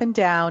walk up and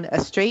down a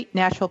straight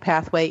natural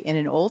pathway in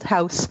an old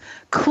house,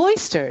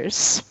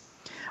 cloisters,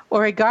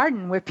 or a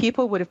garden where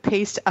people would have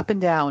paced up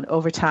and down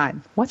over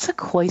time. What's a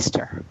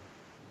cloister?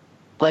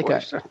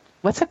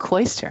 What's a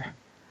cloister?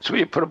 So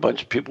you put a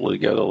bunch of people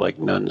together like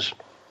nuns.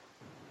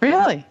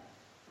 Really?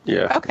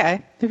 Yeah.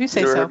 Okay. If you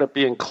say you so. Ended up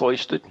being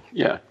cloistered?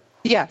 Yeah.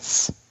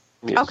 Yes.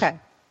 Okay.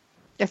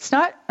 It's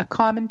not a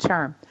common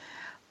term.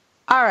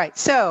 All right,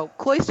 so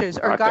cloisters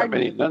or gardens. Not that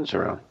many nuns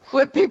around.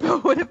 Where people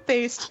would have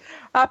paced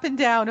up and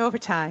down over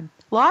time,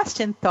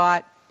 lost in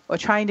thought or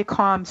trying to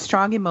calm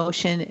strong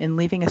emotion and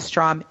leaving a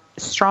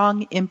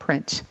strong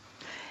imprint.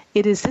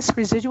 It is this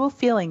residual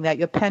feeling that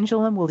your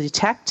pendulum will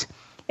detect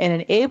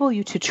and enable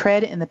you to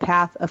tread in the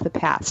path of the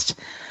past.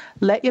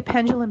 Let your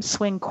pendulum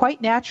swing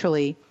quite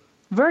naturally,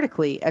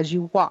 vertically as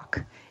you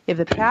walk. If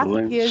the path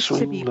appears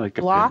to be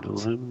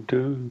blocked,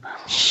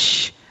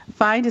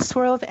 find a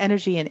swirl of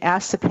energy and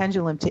ask the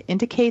pendulum to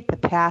indicate the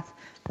path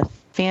the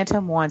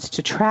phantom wants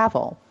to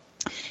travel.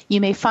 You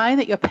may find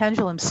that your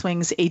pendulum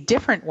swings a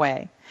different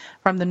way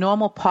from the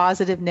normal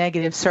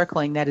positive-negative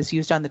circling that is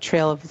used on the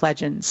Trail of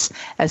Legends.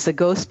 As the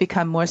ghosts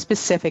become more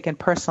specific and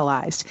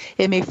personalized,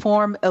 it may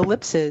form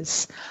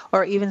ellipses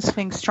or even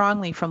swing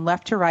strongly from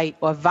left to right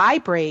or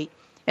vibrate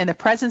in the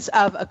presence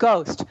of a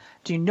ghost.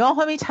 Do you know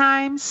how many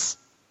times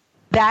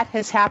that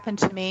has happened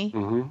to me?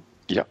 Mm-hmm.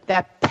 Yep.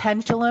 That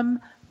pendulum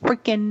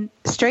freaking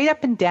straight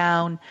up and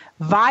down,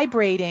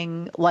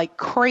 vibrating like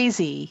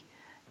crazy,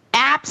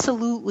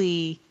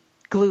 absolutely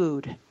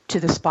glued to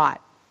the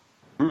spot.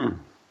 Mm.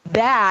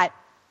 That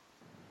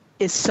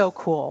is so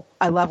cool.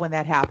 I love when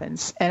that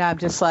happens. And I'm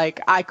just like,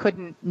 I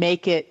couldn't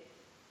make it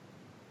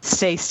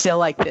stay still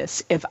like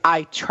this if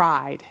I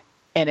tried.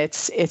 And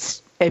it's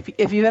if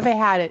you've ever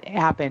had it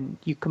happen,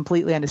 you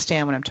completely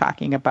understand what I'm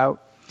talking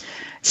about.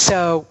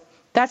 So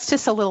that's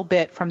just a little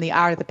bit from The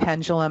Art of the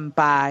Pendulum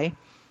by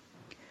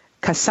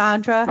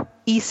Cassandra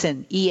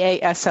Eason,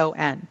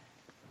 Eason.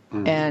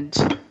 Mm-hmm.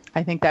 And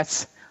I think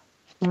that's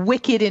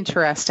wicked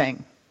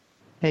interesting.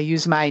 I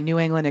use my New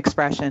England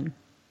expression.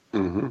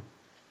 Mm-hmm.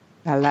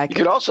 I like it.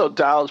 You could also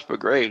dowse for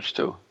graves,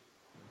 too.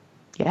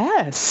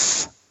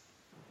 Yes.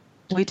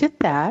 We did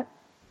that.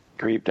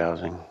 Grave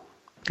dowsing.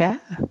 Yeah.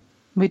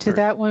 We did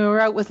that when we were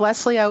out with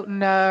Leslie out in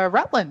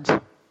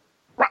Rutland.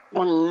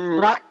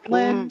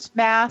 Rutland,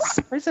 Mass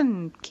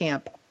prison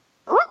camp.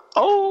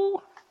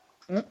 Oh.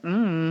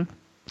 Mm-mm.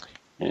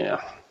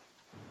 Yeah.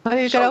 What do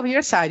you got over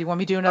your side? You want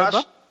me to do another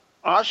book?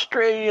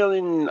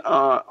 Austrian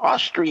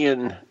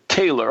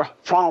tailor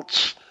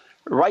Franz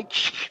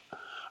Reich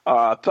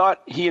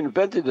thought he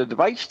invented a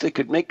device that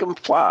could make him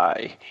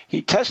fly.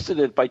 He tested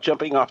it by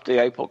jumping off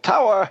the Eiffel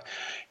Tower.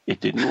 It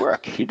didn't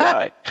work. He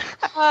died.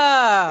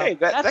 Hey,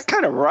 that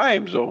kind of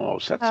rhymes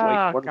almost. That's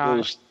like one of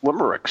those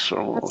limericks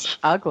almost. That's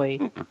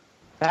ugly.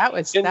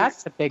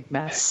 That's a big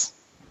mess.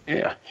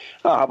 Yeah.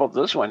 How about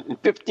this one? In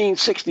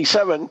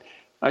 1567,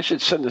 I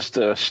should send this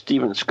to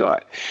Stephen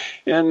Scott.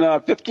 In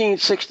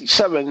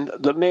 1567,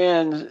 the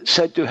man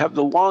said to have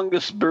the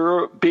longest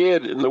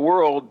beard in the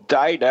world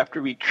died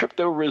after he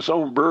tripped over his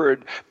own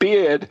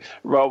beard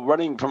while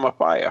running from a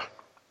fire.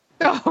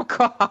 Oh,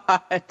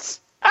 God.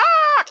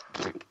 Ah!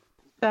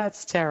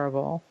 That's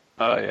terrible.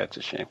 Oh, yeah, it's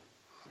a shame.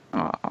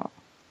 Oh.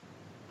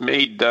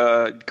 Made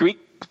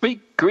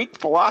Greek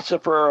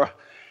philosopher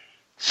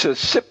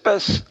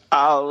Sisyphus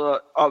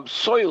of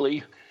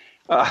Soili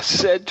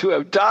said to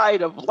have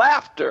died of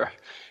laughter.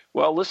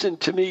 Well, listen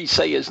to me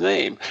say his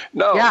name.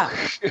 No, yeah.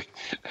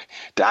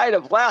 Died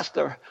of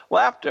laughter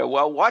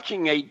while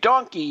watching a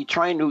donkey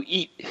trying to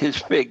eat his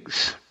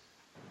figs.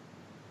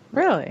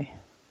 Really?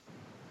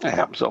 That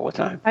happens all the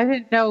time. I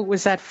didn't know it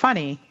was that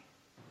funny.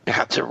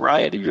 That's a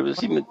riot. Have you ever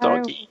seen a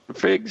donkey eat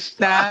figs?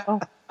 No.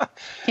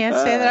 Can't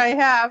say that I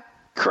have.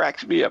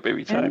 Cracks me up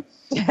every time.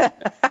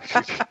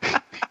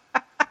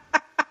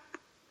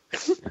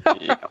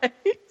 Right.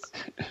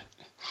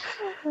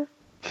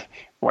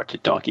 Watch a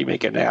donkey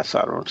make an ass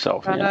out of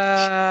himself.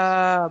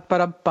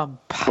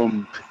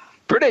 Boom.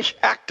 British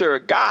actor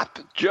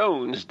Garth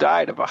Jones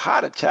died of a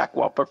heart attack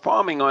while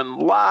performing on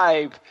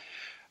live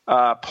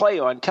play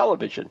on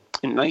television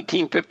in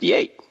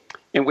 1958,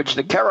 in which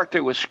the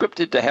character was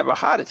scripted to have a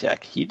heart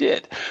attack. He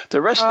did. The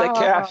rest of the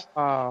cast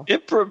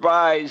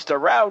improvised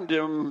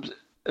around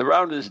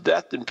his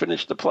death and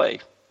finished the play.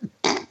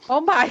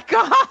 Oh, my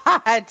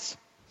God.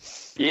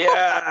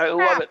 Yeah, I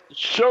love it. The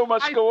show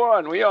must go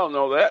on. We all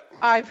know that.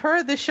 I've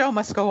heard the show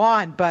must go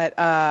on, but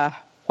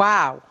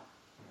wow.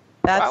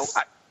 That's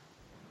cool.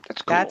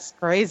 That's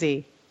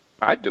crazy.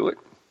 I'd do it.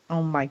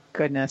 Oh, my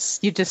goodness.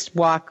 You just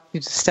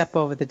step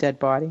over the dead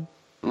body.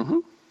 Mm-hmm.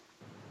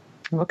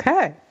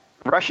 Okay.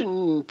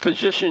 Russian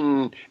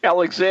physician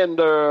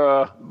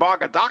Alexander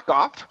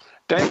Bogdankov,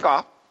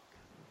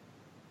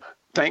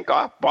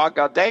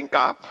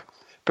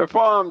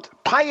 performed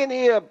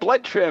pioneer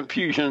blood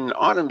transfusion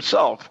on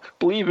himself,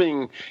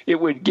 believing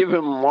it would give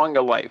him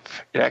longer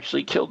life. It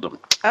actually killed him.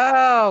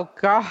 Oh,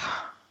 God.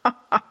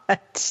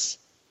 That's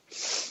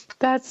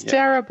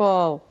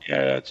terrible.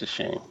 Yeah, that's a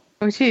shame.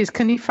 Oh, geez.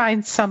 Can you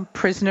find some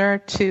prisoner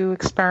to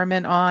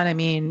experiment on? I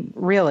mean,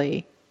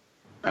 really?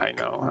 I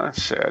know.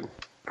 That's sad.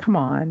 Come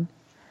on.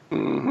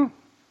 Mm-hmm.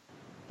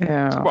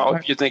 Yeah. Well,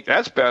 if you think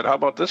that's bad, how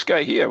about this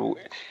guy here?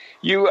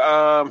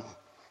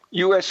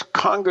 U.S.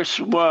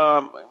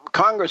 Congressman,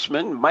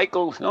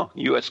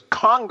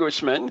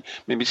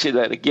 let me say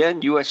that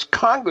again, U.S.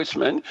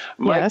 Congressman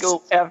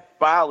Michael F.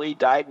 Barley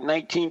died in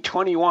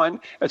 1921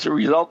 as a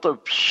result of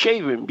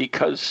shaving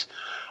because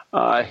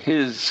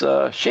his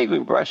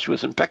shaving brush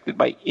was infected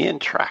by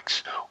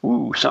anthrax.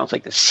 Ooh, sounds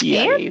like the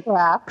CIA.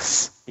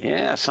 Anthrax?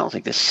 Yeah, sounds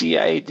like the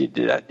CIA did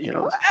that,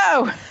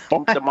 Oh,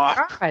 bumped them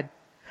off. God.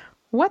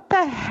 What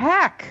the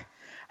heck?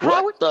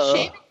 How would a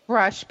shaving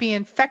brush be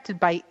infected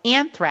by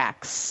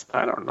anthrax?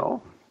 I don't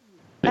know.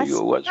 Maybe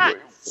it was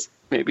nuts.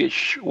 Maybe it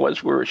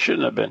was where it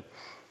shouldn't have been.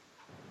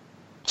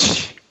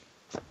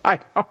 I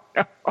don't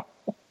know.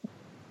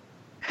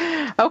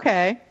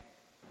 Okay.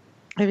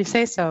 If you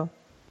say so.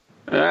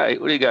 All right,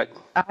 what do you got?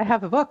 I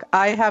have a book.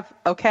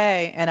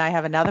 And I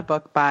have another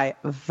book by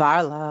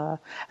Varla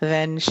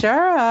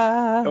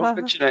Ventura. Don't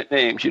mention that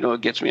name. You know,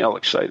 it gets me all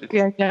excited.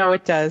 Yeah, no,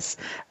 it does.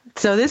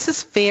 So this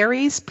is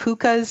Fairies,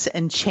 Pukas,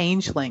 and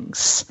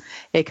Changelings,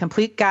 a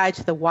complete guide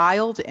to the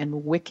wild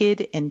and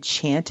wicked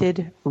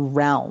enchanted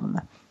realm.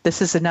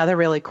 This is another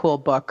really cool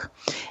book.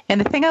 And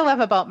the thing I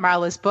love about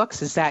Marla's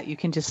books is that you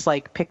can just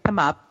like pick them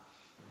up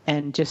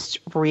and just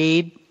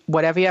read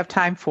whatever you have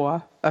time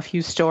for, a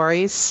few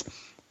stories,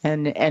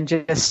 and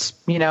just,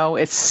 you know,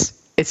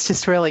 it's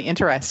just really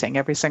interesting,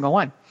 every single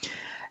one.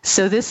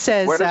 So this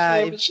says... What is the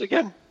name of this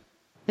again?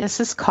 This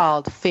is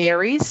called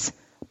Fairies,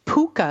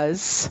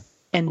 Pukas,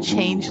 and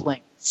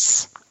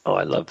Changelings. Oh,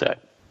 I love that.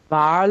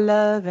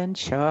 Varla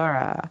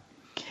Ventura.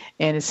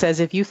 And it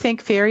says, if you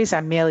think fairies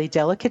are merely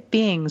delicate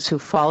beings who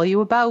follow you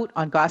about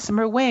on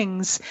gossamer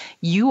wings,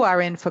 you are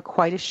in for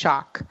quite a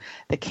shock.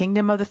 The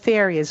kingdom of the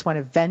fairy is one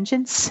of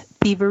vengeance,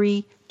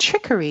 thievery,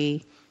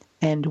 trickery,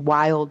 and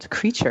wild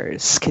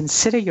creatures.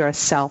 Consider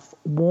yourself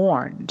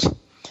warned.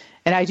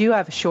 And I do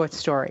have a short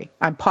story.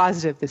 I'm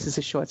positive this is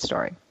a short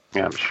story.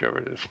 Yeah, I'm sure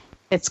it is.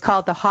 It's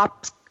called the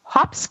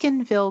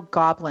Hopkinsville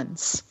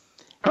Goblins.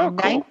 Oh,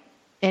 cool.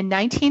 In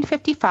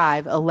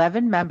 1955,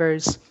 11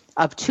 members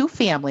of two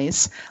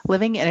families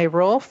living in a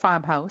rural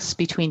farmhouse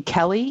between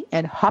Kelly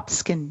and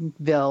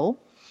Hopkinsville,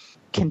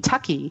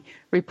 Kentucky,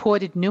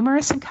 reported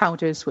numerous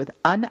encounters with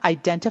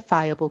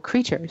unidentifiable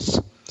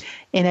creatures.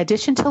 In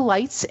addition to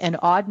lights and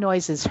odd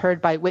noises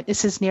heard by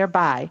witnesses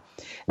nearby,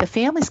 the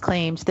families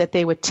claimed that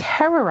they were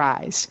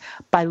terrorized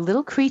by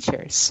little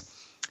creatures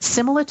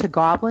similar to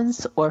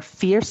goblins or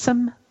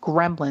fearsome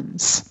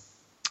gremlins.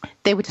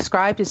 They were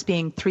described as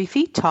being 3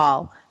 feet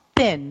tall,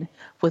 thin,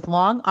 with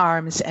long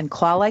arms and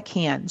claw-like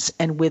hands,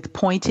 and with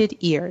pointed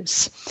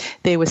ears.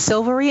 They were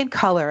silvery in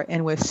color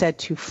and were said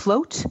to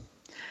float,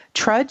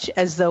 trudge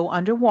as though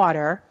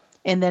underwater,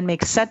 and then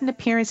make sudden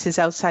appearances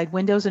outside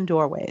windows and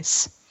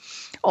doorways.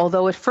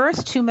 Although at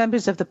first 2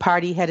 members of the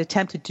party had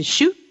attempted to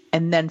shoot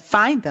and then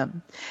find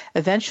them,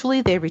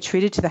 eventually they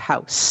retreated to the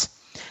house.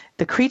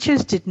 The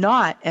creatures did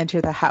not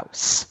enter the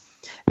house.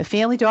 The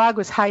family dog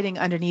was hiding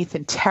underneath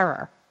in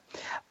terror,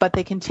 but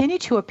they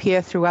continued to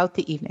appear throughout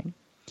the evening.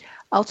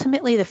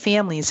 Ultimately, the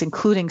families,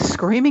 including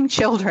screaming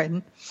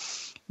children,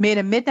 made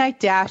a midnight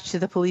dash to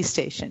the police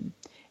station.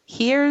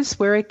 Here's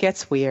where it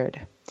gets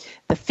weird.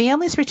 The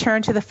families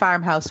returned to the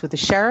farmhouse with the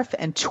sheriff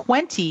and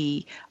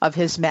 20 of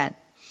his men.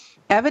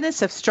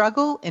 Evidence of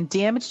struggle and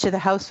damage to the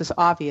house was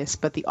obvious,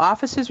 but the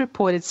officers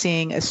reported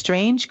seeing a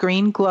strange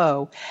green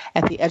glow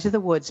at the edge of the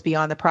woods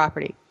beyond the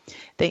property.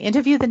 They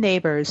interviewed the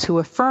neighbors, who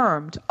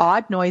affirmed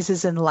odd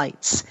noises and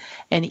lights,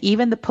 and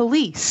even the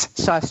police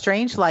saw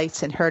strange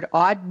lights and heard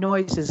odd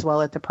noises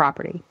while at the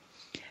property.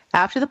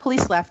 After the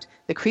police left,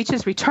 the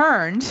creatures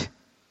returned.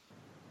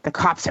 The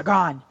cops are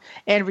gone,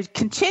 and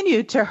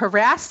continued to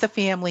harass the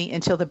family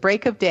until the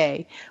break of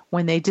day,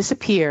 when they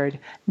disappeared,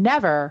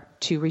 never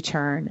to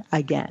return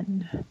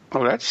again.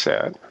 Oh, that's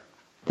sad.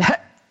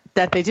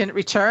 That they didn't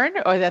return,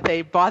 or that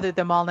they bothered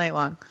them all night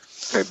long?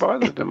 They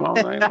bothered them all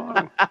night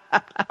long.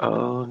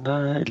 All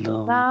night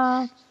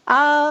long.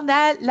 All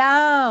night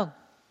long.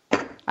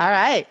 All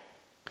right.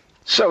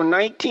 So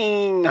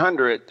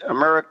 1900,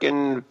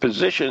 American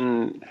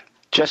physician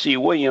Jesse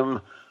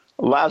William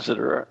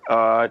Lasater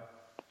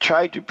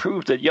tried to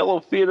prove that yellow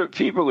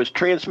fever was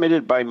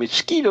transmitted by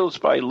mosquitoes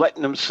by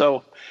letting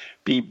himself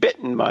be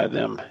bitten by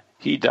them.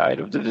 He died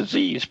of the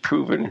disease,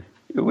 proving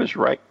it was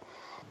right.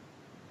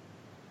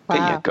 Wow.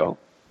 There you go.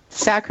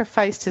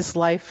 Sacrificed his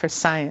life for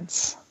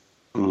science.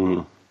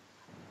 Mm.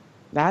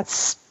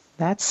 That's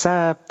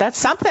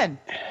something.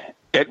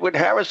 Edward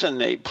Harrison,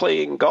 they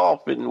playing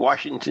golf in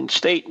Washington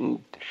State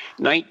in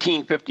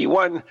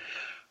 1951,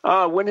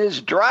 when his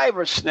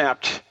driver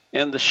snapped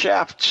and the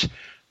shafts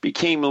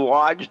became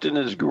lodged in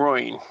his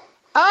groin.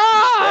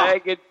 Oh!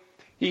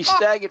 He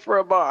staggered for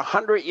about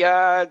 100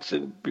 yards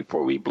and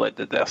before he bled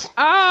to death.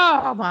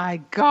 Oh,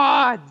 my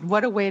God.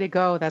 What a way to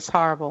go. That's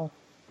horrible.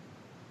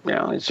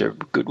 Now, is there a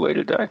good way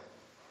to die?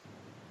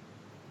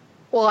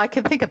 Well, I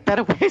can think of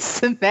better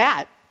ways than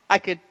that. I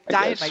could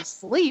die in my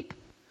sleep.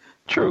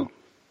 True.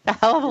 A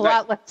hell of a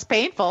lot less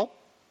painful.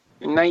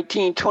 In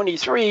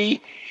 1923,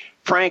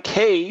 Frank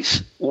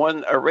Hayes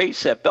won a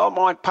race at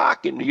Belmont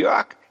Park in New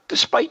York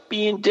despite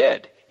being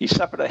dead. He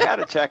suffered a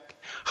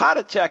heart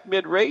attack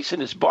mid-race,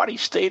 and his body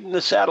stayed in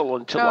the saddle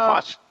until the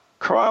horse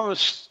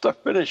crossed the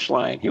finish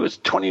line. He was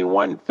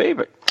 21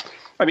 favorite.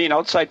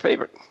 Outside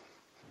favorite.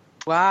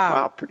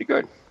 Wow, pretty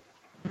good.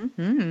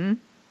 Mm-hmm.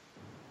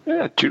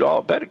 Yeah,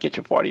 $2 bet to get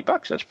you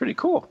 $40. That's pretty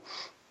cool.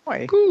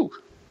 Boy. Cool.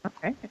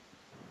 Okay.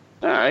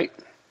 All right.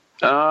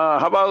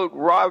 How about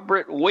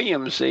Robert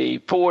Williams, a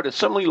Ford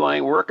assembly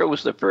line worker,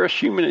 was the first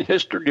human in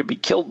history to be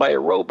killed by a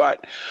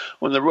robot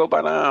when the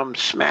robot arm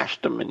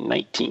smashed him in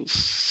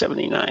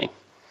 1979.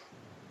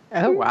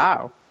 Oh,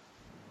 wow.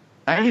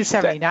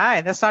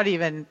 1979. That's not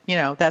even,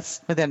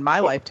 that's within my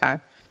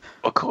lifetime.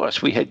 Of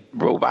course, we had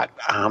robot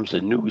arms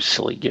in news,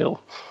 silly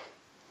Gil.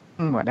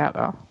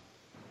 Whatever.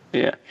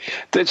 Yeah.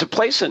 There's a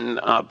place in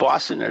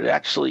Boston that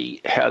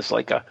actually has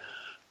like a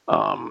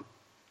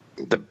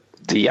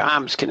the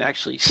arms can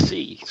actually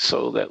see,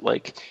 so that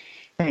like,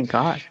 thank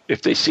God,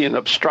 if they see an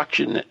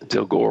obstruction,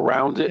 they'll go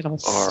around it. It'll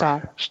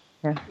stop.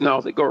 Yeah.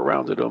 No, they go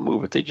around it or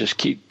move it. They just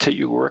keep till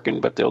you working,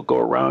 but they'll go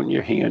around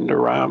your hand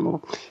or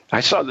arm.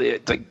 I saw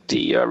the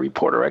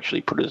reporter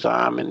actually put his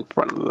arm in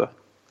front of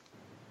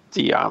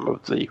the arm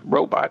of the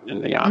robot,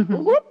 and the arm,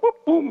 whoop,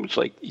 whoop, boom. It's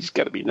like, he's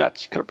got to be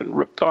nuts. He could have been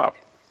ripped off.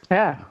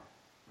 Yeah.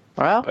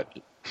 Well,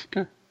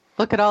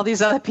 look at all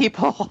these other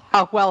people,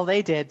 how well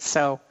they did.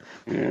 So,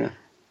 yeah.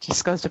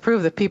 Just goes to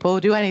prove that people will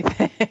do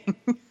anything.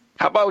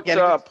 How about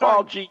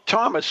Paul G.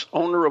 Thomas,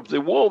 owner of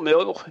the wool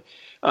mill?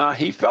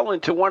 He fell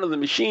into one of the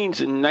machines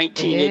in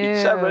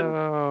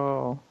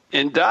 1987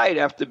 and died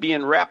after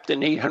being wrapped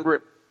in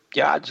 800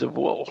 yards of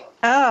wool.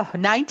 Oh,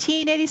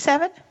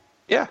 1987?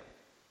 Yeah.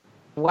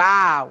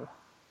 Wow.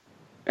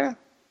 Yeah.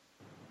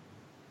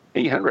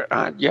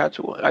 800 yards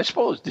of wool. I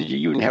suppose, did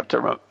you even have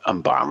to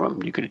embalm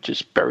them? You could have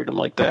just buried them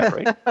like that,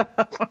 right?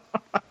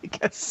 I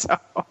guess so.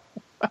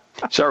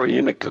 Sorry,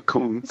 in a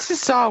cocoon. It's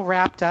just all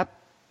wrapped up.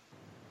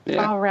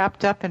 Yeah. All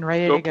wrapped up and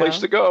ready to go. No place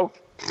to go.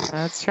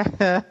 That's right.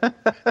 Got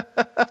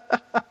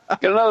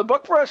another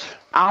book for us?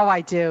 Oh,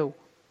 I do.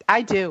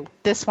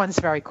 This one's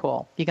very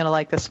cool. You're going to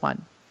like this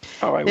one.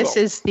 Oh, I will. This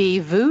is the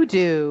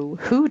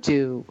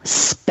Hoodoo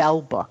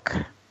Spell Book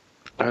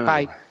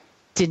by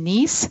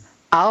Denise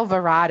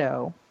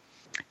Alvarado.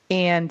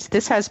 And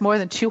this has more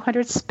than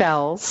 200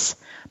 spells,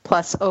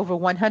 plus over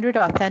 100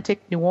 authentic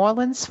New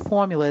Orleans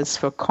formulas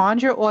for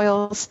conjure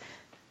oils,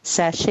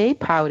 sachet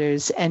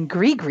powders, and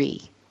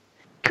gree-gree.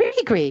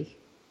 Gree-gree.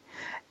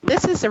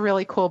 This is a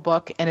really cool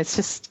book, and it's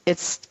just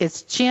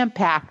it's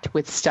jam-packed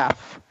with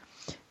stuff.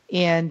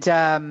 And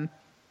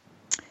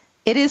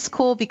it is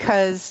cool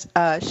because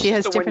she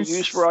has different... Is the one you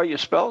use for all your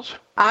spells?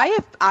 I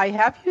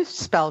have used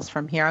spells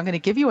from here. I'm going to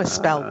give you a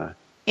spell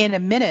in a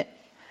minute.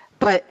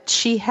 But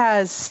she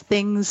has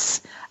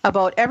things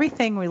about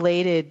everything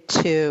related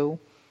to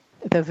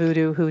the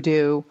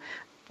hoodoo.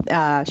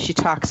 She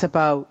talks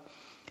about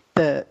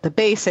the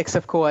basics,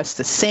 of course,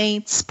 the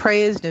saints,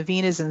 prayers,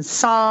 novenas, and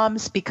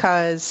psalms,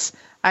 because,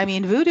 I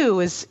mean, voodoo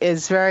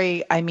is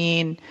very, I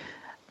mean,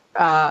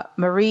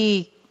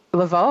 Marie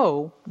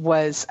Laveau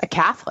was a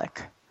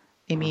Catholic.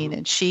 I mean,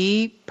 and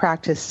she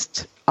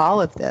practiced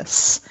all of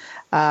this.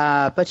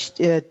 But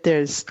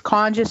there's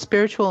conjure,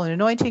 spiritual and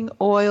anointing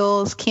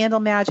oils, candle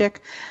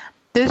magic.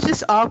 There's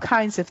just all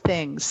kinds of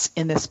things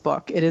in this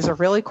book. It is a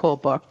really cool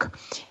book.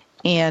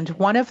 And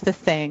one of the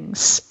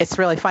things, it's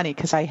really funny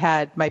because I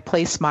had my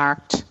place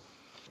marked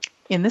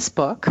in this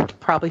book,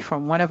 probably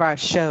from one of our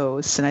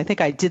shows, and I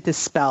think I did this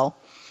spell.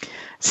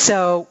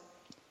 So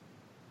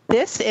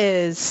this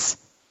is,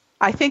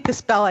 I think the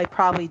spell I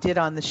probably did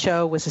on the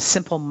show was a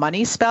simple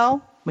money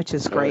spell, which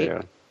is great. Oh,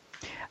 yeah.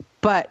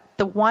 But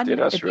the one did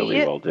us really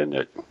well, didn't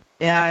it?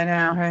 Yeah, I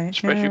know, right?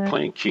 Especially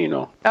playing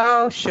Keno.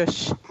 Oh,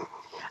 shush. All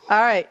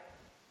right.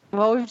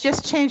 Well, we've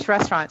just changed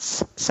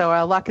restaurants, so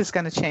our luck is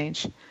going to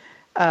change.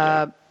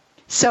 But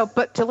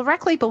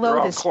directly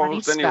below this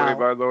money spell. They're all closed anyway,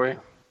 by the way.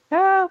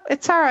 Oh,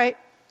 it's all right.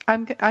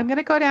 I'm going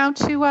to go down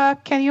to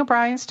Kenny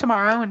O'Brien's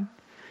tomorrow,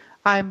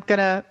 and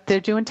they're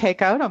doing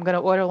takeout. I'm going to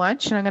order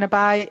lunch, and I'm going to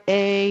buy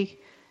a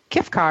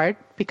gift card,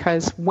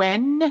 because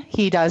when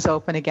he does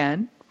open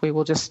again, we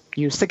will just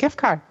use the gift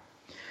card.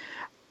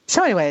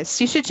 So anyways,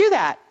 you should do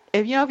that.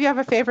 If you have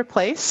a favorite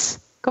place,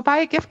 go buy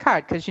a gift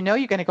card, because you're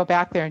going to go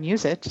back there and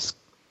use it. Just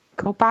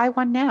go buy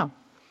one now.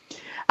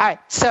 All right.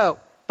 So,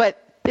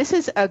 but this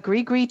is a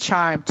gree-gree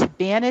charm to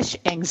banish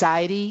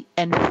anxiety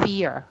and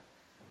fear,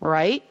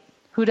 right?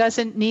 Who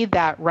doesn't need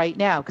that right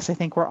now? Because I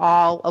think we're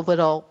all a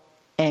little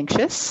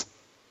anxious.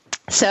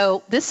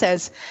 So this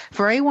says,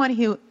 for anyone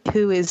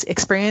who is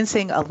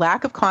experiencing a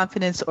lack of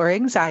confidence or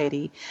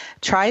anxiety,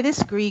 try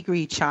this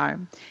gree-gree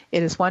charm.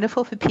 It is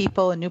wonderful for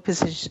people in new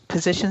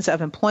positions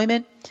of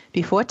employment,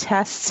 before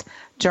tests,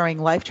 during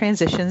life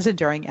transitions, and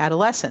during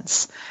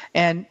adolescence,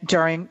 and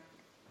during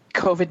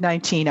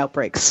COVID-19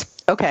 outbreaks.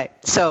 Okay,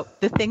 so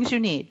the things you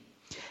need: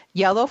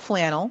 yellow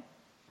flannel,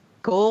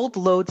 gold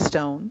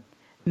lodestone,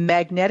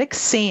 magnetic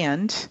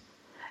sand.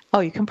 Oh,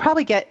 you can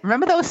probably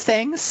remember those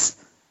things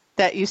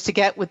that used to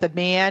get with the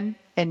man,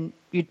 and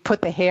you'd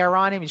put the hair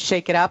on him and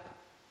shake it up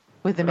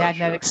with the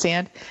magnetic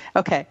sand?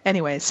 Okay,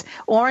 anyways,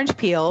 orange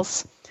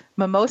peels,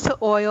 mimosa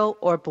oil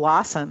or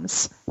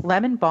blossoms,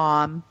 lemon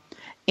balm,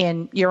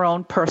 and your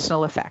own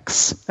personal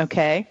effects,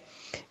 okay?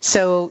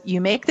 So you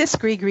make this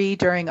gree-gree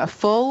during a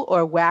full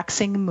or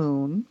waxing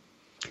moon.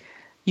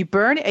 You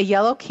burn a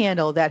yellow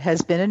candle that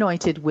has been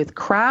anointed with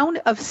Crown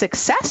of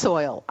Success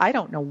oil. I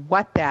don't know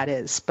what that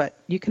is, but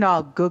you can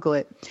all Google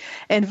it.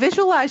 And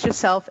visualize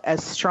yourself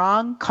as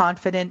strong,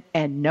 confident,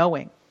 and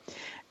knowing.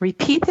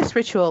 Repeat this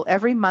ritual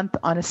every month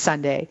on a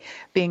Sunday,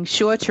 being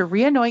sure to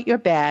re-anoint your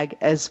bag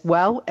as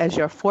well as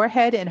your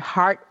forehead and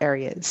heart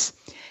areas.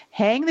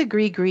 Hang the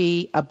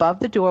gree-gree above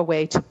the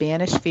doorway to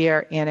banish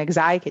fear and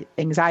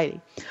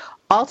anxiety.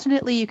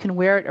 Alternately, you can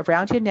wear it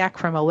around your neck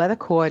from a leather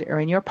cord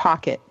or in your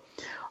pocket.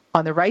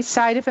 On the right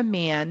side of a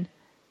man,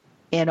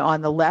 and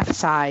on the left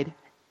side,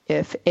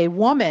 if a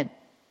woman.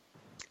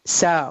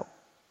 So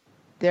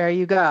there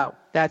you go.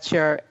 That's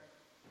your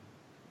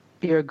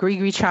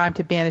gree charm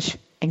to banish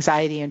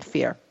anxiety and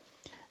fear.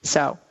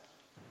 So.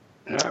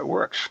 Yeah, it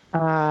works.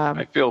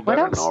 I feel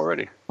better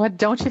already. What?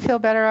 Don't you feel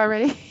better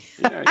already?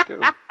 Yeah, I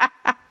do.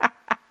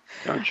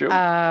 Don't you?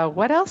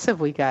 What else have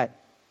we got?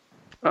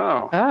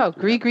 Oh,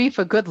 gree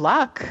for good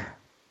luck.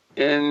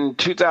 In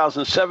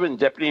 2007,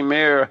 Deputy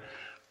Mayor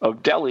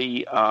of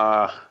Delhi,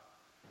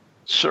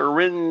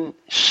 Surin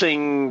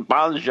Singh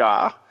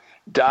Banja,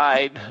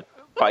 died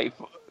by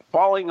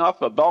falling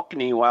off a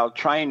balcony while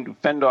trying to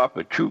fend off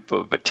a troop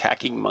of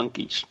attacking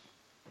monkeys.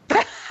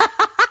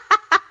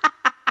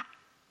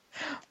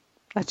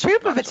 A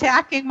troop of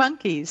attacking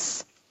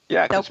monkeys.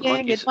 Yeah, the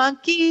winged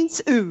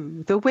monkeys.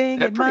 Ooh, the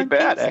winged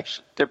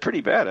monkeys. They're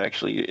pretty bad,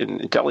 actually,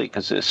 in Delhi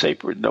because they're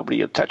safer. Nobody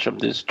will touch them.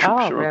 There's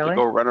troops that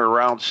go running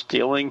around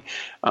stealing,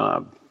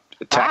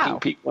 attacking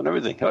people and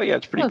everything. Oh, yeah,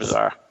 it's pretty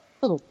bizarre.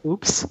 Little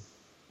oops.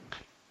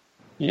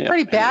 Yeah,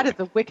 pretty bad if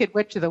the Wicked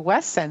Witch of the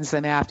West sends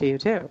them after you,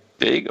 too.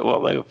 There you go.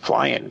 Well, they're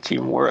flying. It's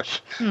even worse.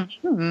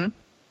 Mm-hmm.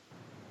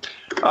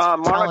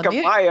 Monica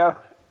Maya,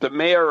 the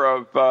mayor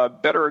of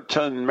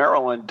Betterton,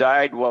 Maryland,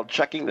 died while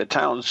checking the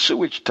town's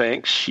sewage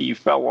tanks. She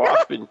fell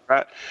off and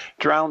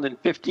drowned in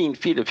 15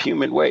 feet of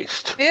human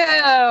waste. Ew.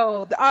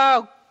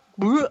 Oh,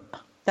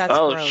 that's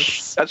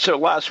gross. That's her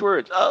last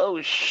words.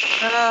 Oh,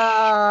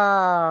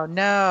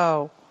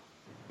 no.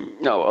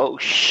 No,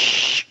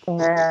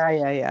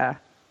 Yeah.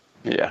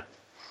 Yeah.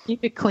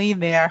 Keep it clean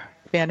there,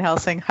 Van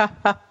Helsing.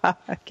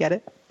 Get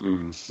it?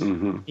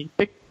 Mm-hmm. Keep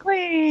it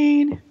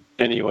clean.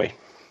 Anyway.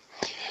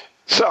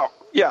 So,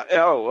 yeah.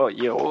 What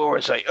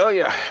was I? Oh,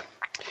 yeah.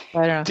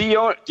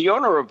 The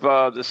owner of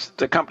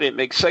the company that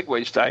makes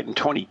Segways died in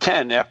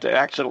 2010 after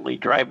accidentally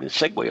driving a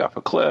Segway off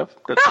a cliff.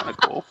 That's kind of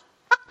cool.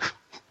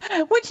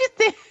 What'd you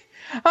think?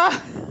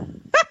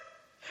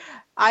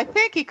 I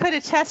think he could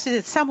have tested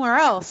it somewhere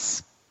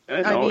else.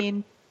 I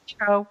mean,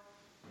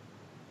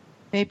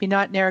 maybe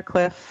not near a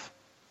cliff.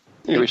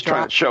 He was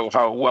trying to show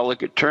how well it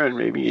could turn.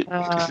 Maybe it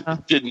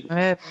didn't.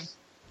 Maybe.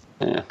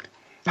 Yeah.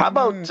 How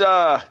about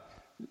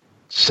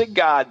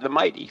Sigurd the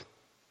Mighty?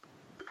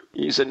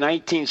 He's a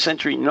 19th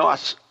century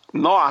Norse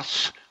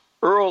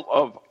Earl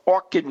of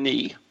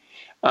Orkney.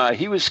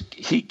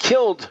 He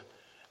killed.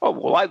 Oh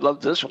well, I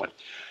love this one.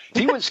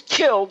 He was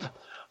killed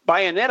by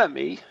an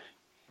enemy.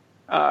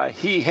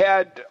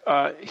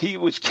 He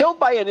was killed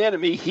by an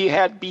enemy he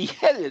had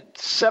beheaded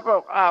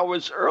several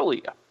hours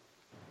earlier.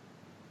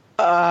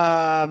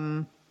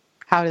 How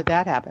did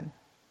that happen?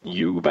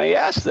 You may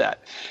ask that.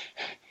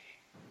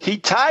 He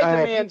tied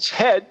the man's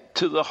head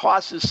to the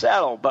horse's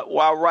saddle, but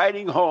while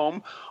riding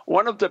home,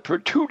 one of the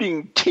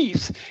protruding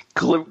teeth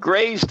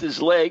grazed his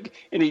leg,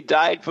 and he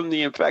died from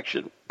the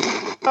infection.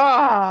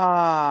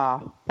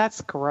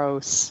 That's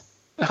gross.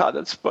 Oh,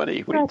 that's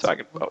funny. What are you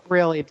talking about?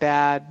 Really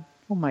bad.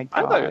 Oh, my God.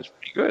 I thought it was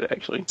pretty good,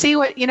 actually. See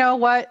what? You know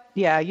what?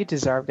 Yeah, you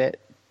deserved it.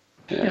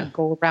 Yeah.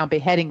 Go around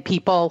beheading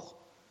people.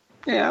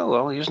 Yeah,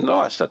 well, he's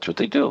Norse. That's what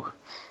they do.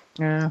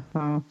 Yeah.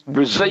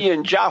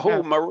 Brazilian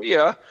João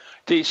Maria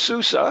de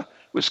Sousa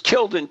was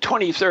killed in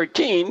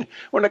 2013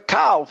 when a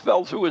cow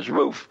fell through his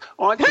roof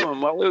onto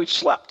him while he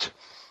slept.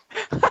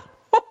 What?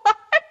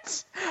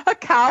 A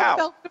cow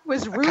fell through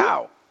his roof? A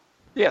cow.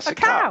 Yes, a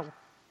cow.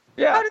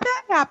 Yeah. How did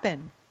that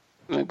happen?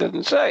 It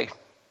doesn't say.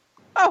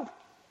 Oh.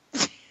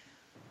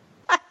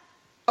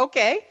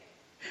 Okay.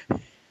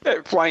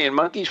 They're flying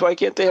monkeys. Why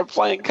can't they have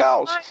flying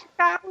cows?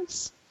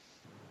 Cows.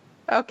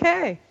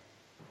 Okay.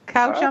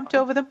 Cow jumped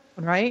over the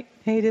moon, right?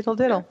 Hey, diddle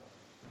diddle.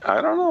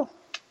 I don't know.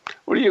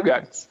 What do you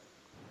got?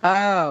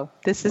 Oh,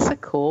 this is a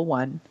cool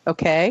one.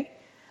 Okay.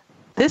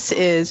 This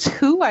is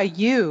Who Are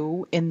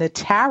You in the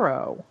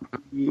Tarot?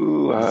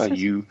 Who are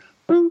you?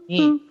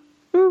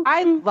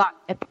 I love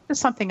it. There's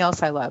something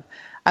else I love.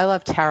 I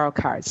love tarot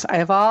cards. I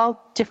have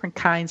all different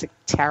kinds of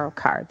tarot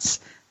cards.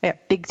 I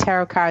have big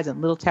tarot cards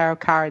and little tarot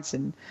cards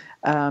and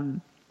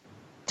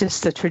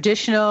just the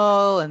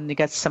traditional, and you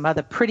got some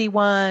other pretty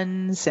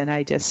ones. And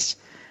I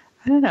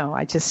don't know.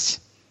 I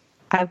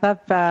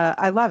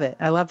love it.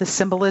 I love the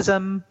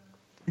symbolism.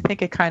 I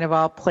think it kind of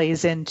all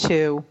plays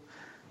into,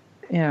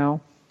 how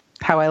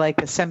I like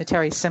the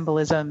cemetery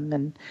symbolism,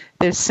 and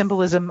there's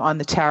symbolism on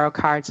the tarot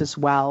cards as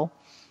well.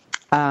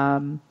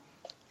 And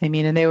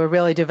they were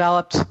really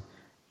developed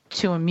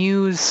to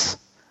amuse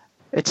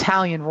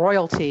Italian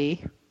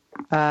royalty.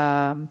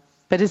 But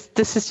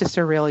this is just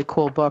a really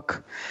cool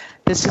book.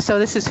 This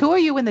is Who Are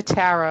You in the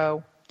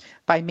Tarot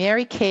by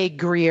Mary K.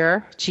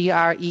 Greer,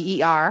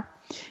 Greer.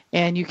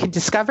 And you can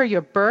discover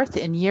your birth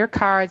and year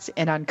cards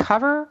and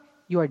uncover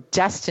your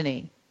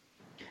destiny.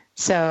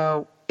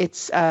 So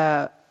it's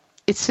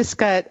just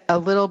got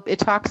it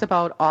talks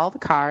about all the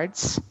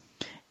cards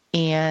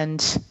and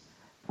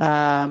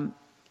the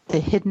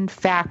hidden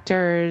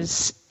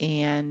factors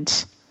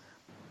and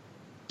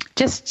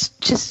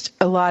just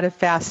a lot of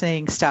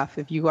fascinating stuff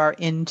if you are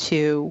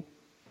into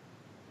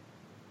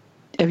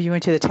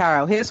the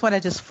tarot. Here's one I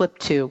just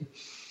flipped to.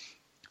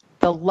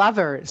 The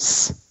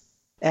Lovers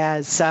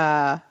as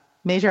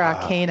Major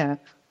Arcana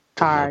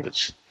card.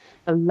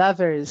 The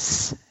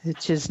Lovers,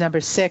 which is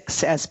number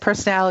 6, as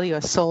personality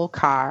or soul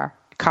card.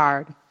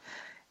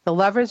 The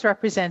Lovers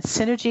represent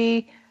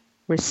synergy,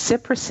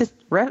 reciprocity.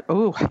 I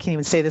can't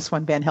even say this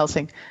one, Van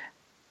Helsing.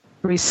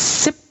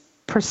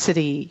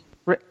 Reciprocity.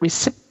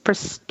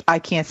 I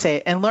can't say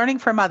it. And learning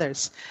from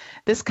others.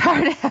 This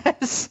card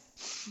has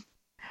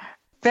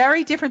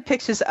very different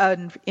pictures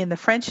in the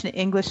French and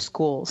English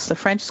schools. The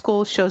French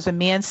school shows a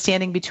man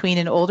standing between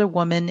an older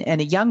woman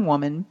and a young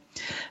woman,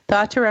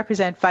 thought to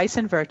represent vice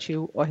and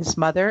virtue, or his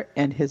mother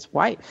and his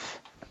wife.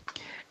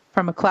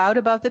 From a cloud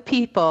above the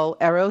people,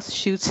 Eros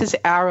shoots his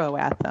arrow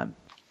at them.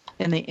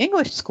 In the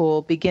English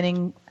school,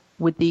 beginning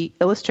with the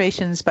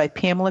illustrations by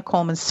Pamela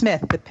Coleman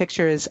Smith, the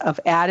picture is of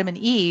Adam and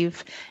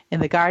Eve in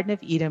the Garden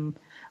of Eden,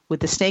 with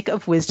the snake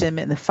of wisdom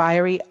and the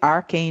fiery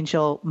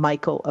archangel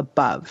Michael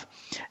above.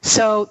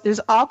 So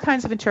there's all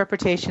kinds of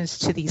interpretations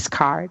to these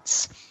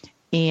cards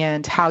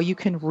and how you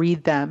can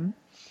read them.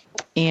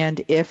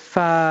 And if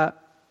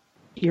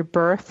your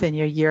birth and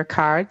your year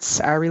cards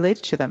are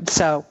related to them.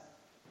 So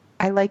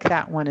I like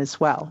that one as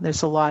well.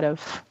 There's a lot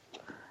of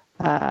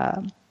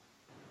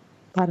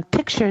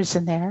pictures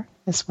in there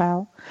as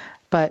well,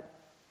 but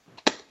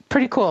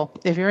pretty cool.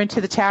 If you're into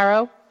the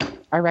tarot,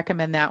 I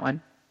recommend that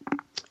one.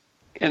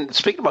 And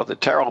speaking about the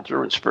Tarot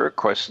during Spirit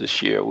Quest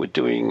this year, we're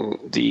doing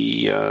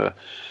the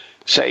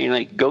Saturday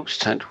Night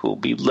Ghost Hunt will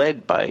be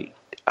led by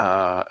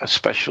a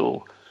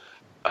special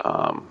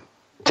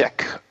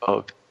deck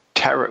of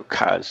tarot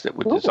cards that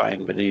were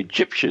designed by the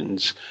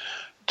Egyptians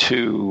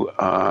to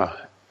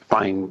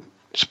find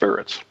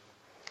spirits.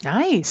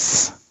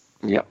 Nice.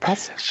 Yep.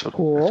 That's so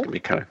cool. That's gonna be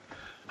kind of,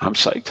 I'm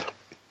psyched.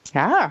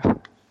 Yeah.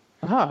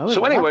 Oh,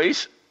 so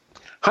anyways,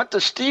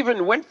 Hunter Stephen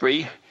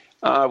Winfrey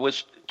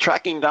was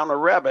tracking down a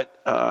rabbit,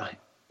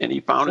 and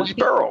he found his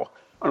burrow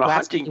on a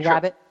hunting trip.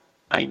 Rabbit.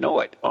 I know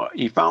it.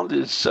 He found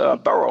his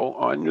burrow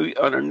on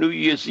a New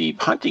Year's Eve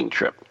hunting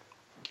trip.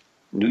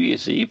 New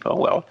Year's Eve? Oh,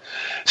 well.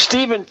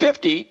 Stephen,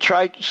 50,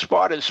 tried to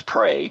spot his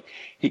prey.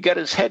 He got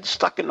his head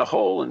stuck in the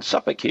hole and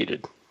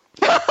suffocated.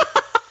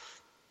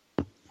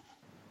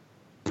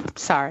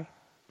 Sorry.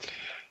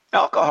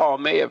 Alcohol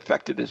may have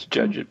affected his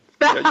judgment.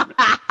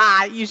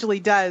 It usually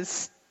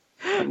does.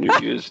 On New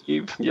Year's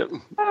Eve. Yep.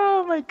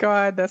 Oh, my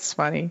God. That's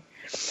funny.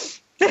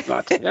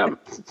 Not to him.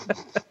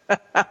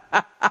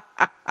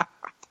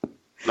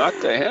 Not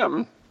to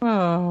him.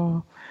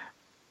 Oh.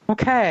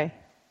 Okay.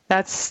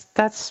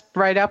 That's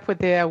right up with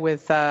there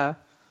with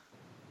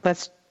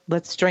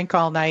let's drink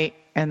all night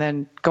and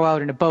then go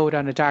out in a boat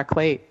on a dark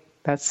lake.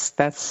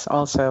 That's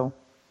also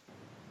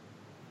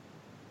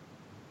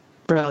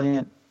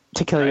brilliant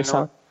to kill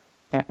yourself.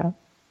 Yeah.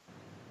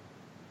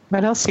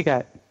 What else you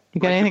got? You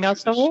got anything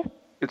else over here?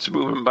 It's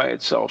moving by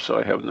itself, so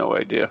I have no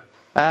idea.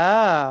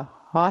 Oh,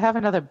 well, I have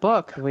another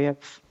book. Well,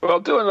 I'll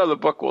do another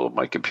book while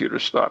my computer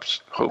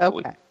stops,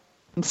 hopefully. Okay.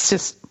 It's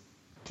just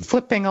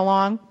flipping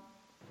along.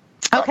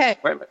 Okay.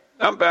 Wait a minute.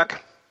 I'm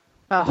back.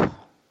 Oh.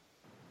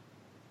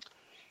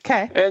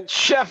 Okay. And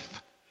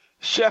Chef,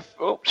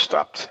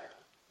 stop.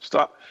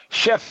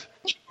 Chef.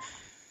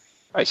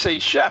 I say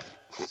Chef.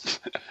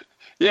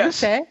 Yes. You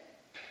say?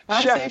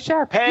 I say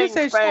Chef. Pang You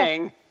say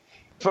Fang Chef.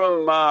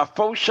 from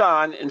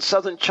Foshan in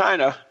southern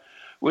China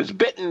was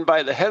bitten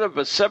by the head of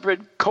a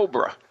severed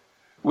cobra,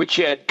 which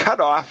he had cut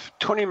off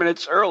 20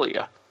 minutes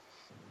earlier.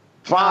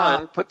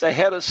 Fan put the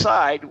head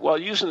aside while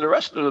using the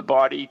rest of the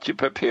body to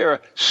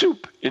prepare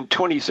soup in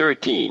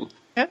 2013.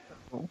 Yeah.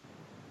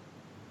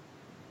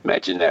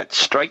 Imagine that.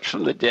 Strikes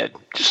from the dead.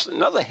 Just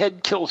another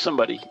head kill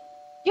somebody.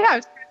 Yeah, I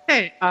was going to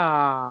say,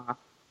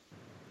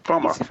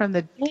 Bummer. from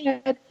the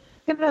dead.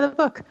 Get another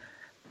book.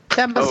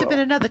 That must have been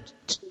another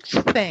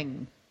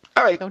thing.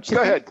 All right, Don't you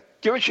go think? ahead.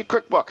 Give us your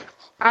quick book.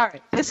 All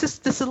right. This is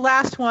the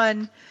last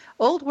one.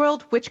 Old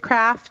World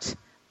Witchcraft,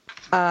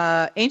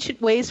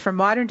 Ancient Ways for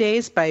Modern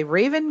Days by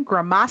Raven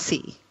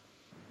Gramassi.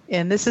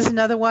 And this is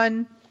another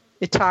one.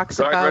 It talks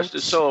God about... rest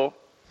his soul.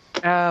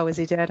 Oh, is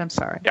he dead? I'm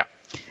sorry.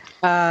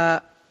 Yeah.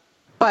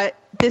 But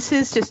this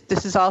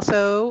is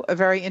also a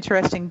very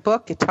interesting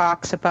book. It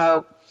talks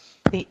about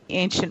the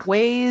ancient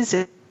ways,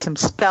 some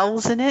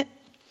spells in it,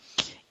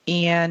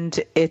 and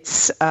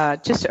it's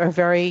just a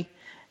very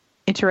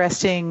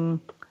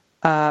interesting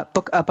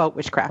book about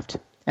witchcraft.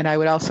 And I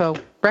would also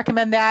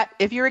recommend that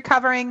if you're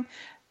recovering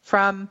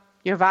from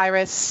your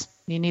virus,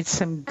 you need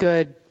some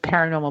good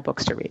paranormal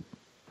books to read.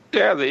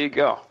 Yeah, there you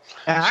go.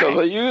 So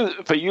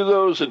for you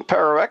those in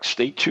Pararex,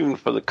 stay tuned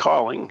for The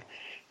Calling.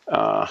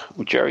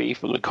 With Jerry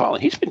from The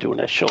Calling. He's been doing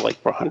that show like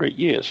for 100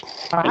 years.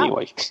 Wow.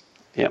 Anyway,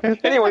 yeah.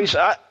 Anyways,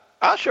 our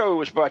show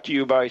was brought to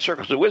you by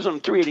Circles of Wisdom,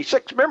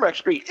 386 Merrimack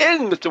Street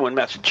in Methuen,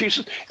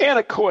 Massachusetts, and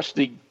of course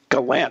the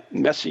Gallant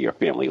Messier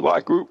Family Law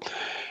Group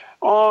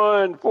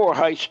on 4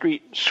 High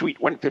Street, Suite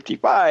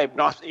 155,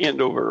 North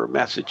Andover,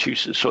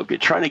 Massachusetts. So if you're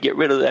trying to get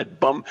rid of that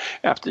bum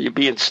after you're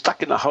being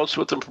stuck in the house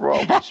with him for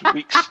all these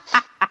weeks,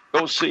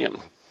 go see him.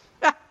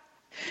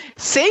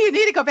 See, you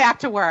need to go back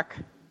to work.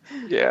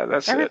 Yeah,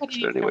 that's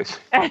Everybody it. Anyways.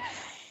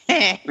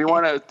 We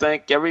want to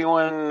thank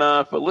everyone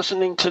for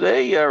listening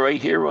today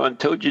right here on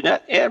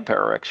TogiNet and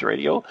Pararex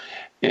Radio.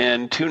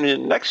 And tune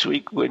in next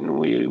week when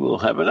we will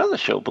have another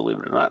show, believe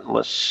it or not,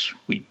 unless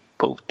we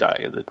both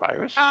die of the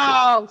virus.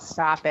 Oh,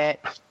 stop it.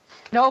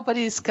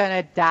 Nobody's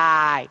going to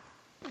die.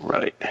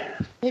 Right.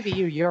 Maybe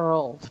you're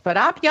old, but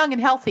I'm young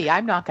and healthy.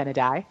 I'm not going to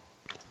die.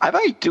 I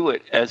might do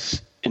it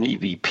as an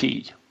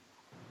EVP.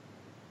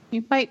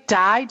 You might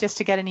die just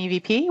to get an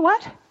EVP?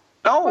 What?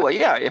 Oh,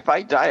 yeah. If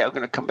I die, I'm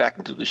going to come back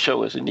and do the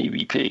show as an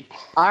EVP.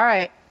 All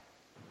right.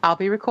 I'll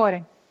be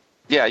recording.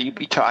 Yeah, you'll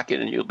be talking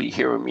and you'll be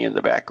hearing me in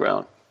the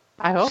background.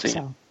 I hope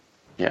so.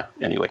 Yeah,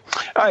 anyway.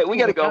 All right, we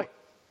got to go.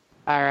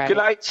 All right. Good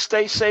night.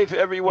 Stay safe,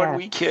 everyone. Yes.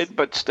 We kid,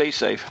 but stay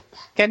safe.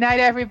 Good night,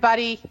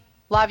 everybody.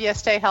 Love you.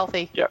 Stay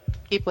healthy. Yep.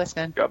 Keep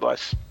listening. God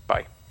bless.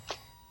 Bye.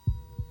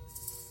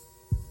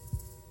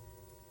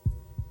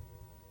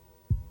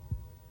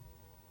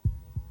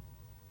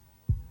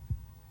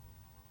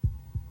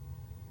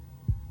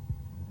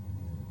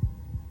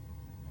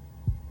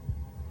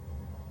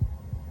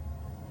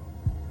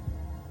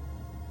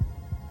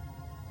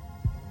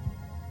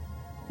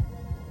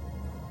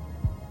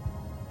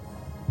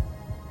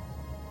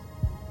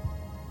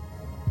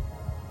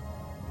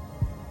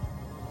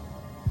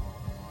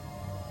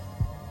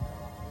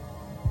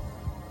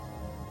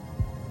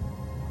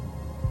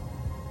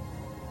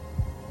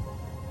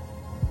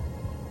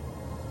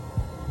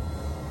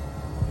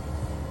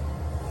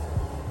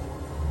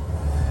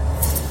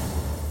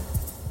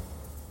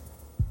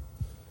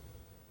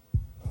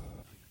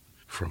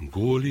 From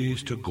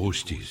goalies to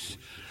ghosties,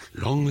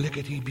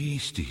 long-leggedy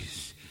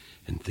beasties,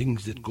 and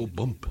things that go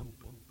bump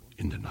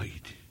in the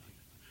night.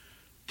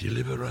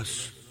 Deliver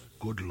us,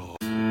 good Lord.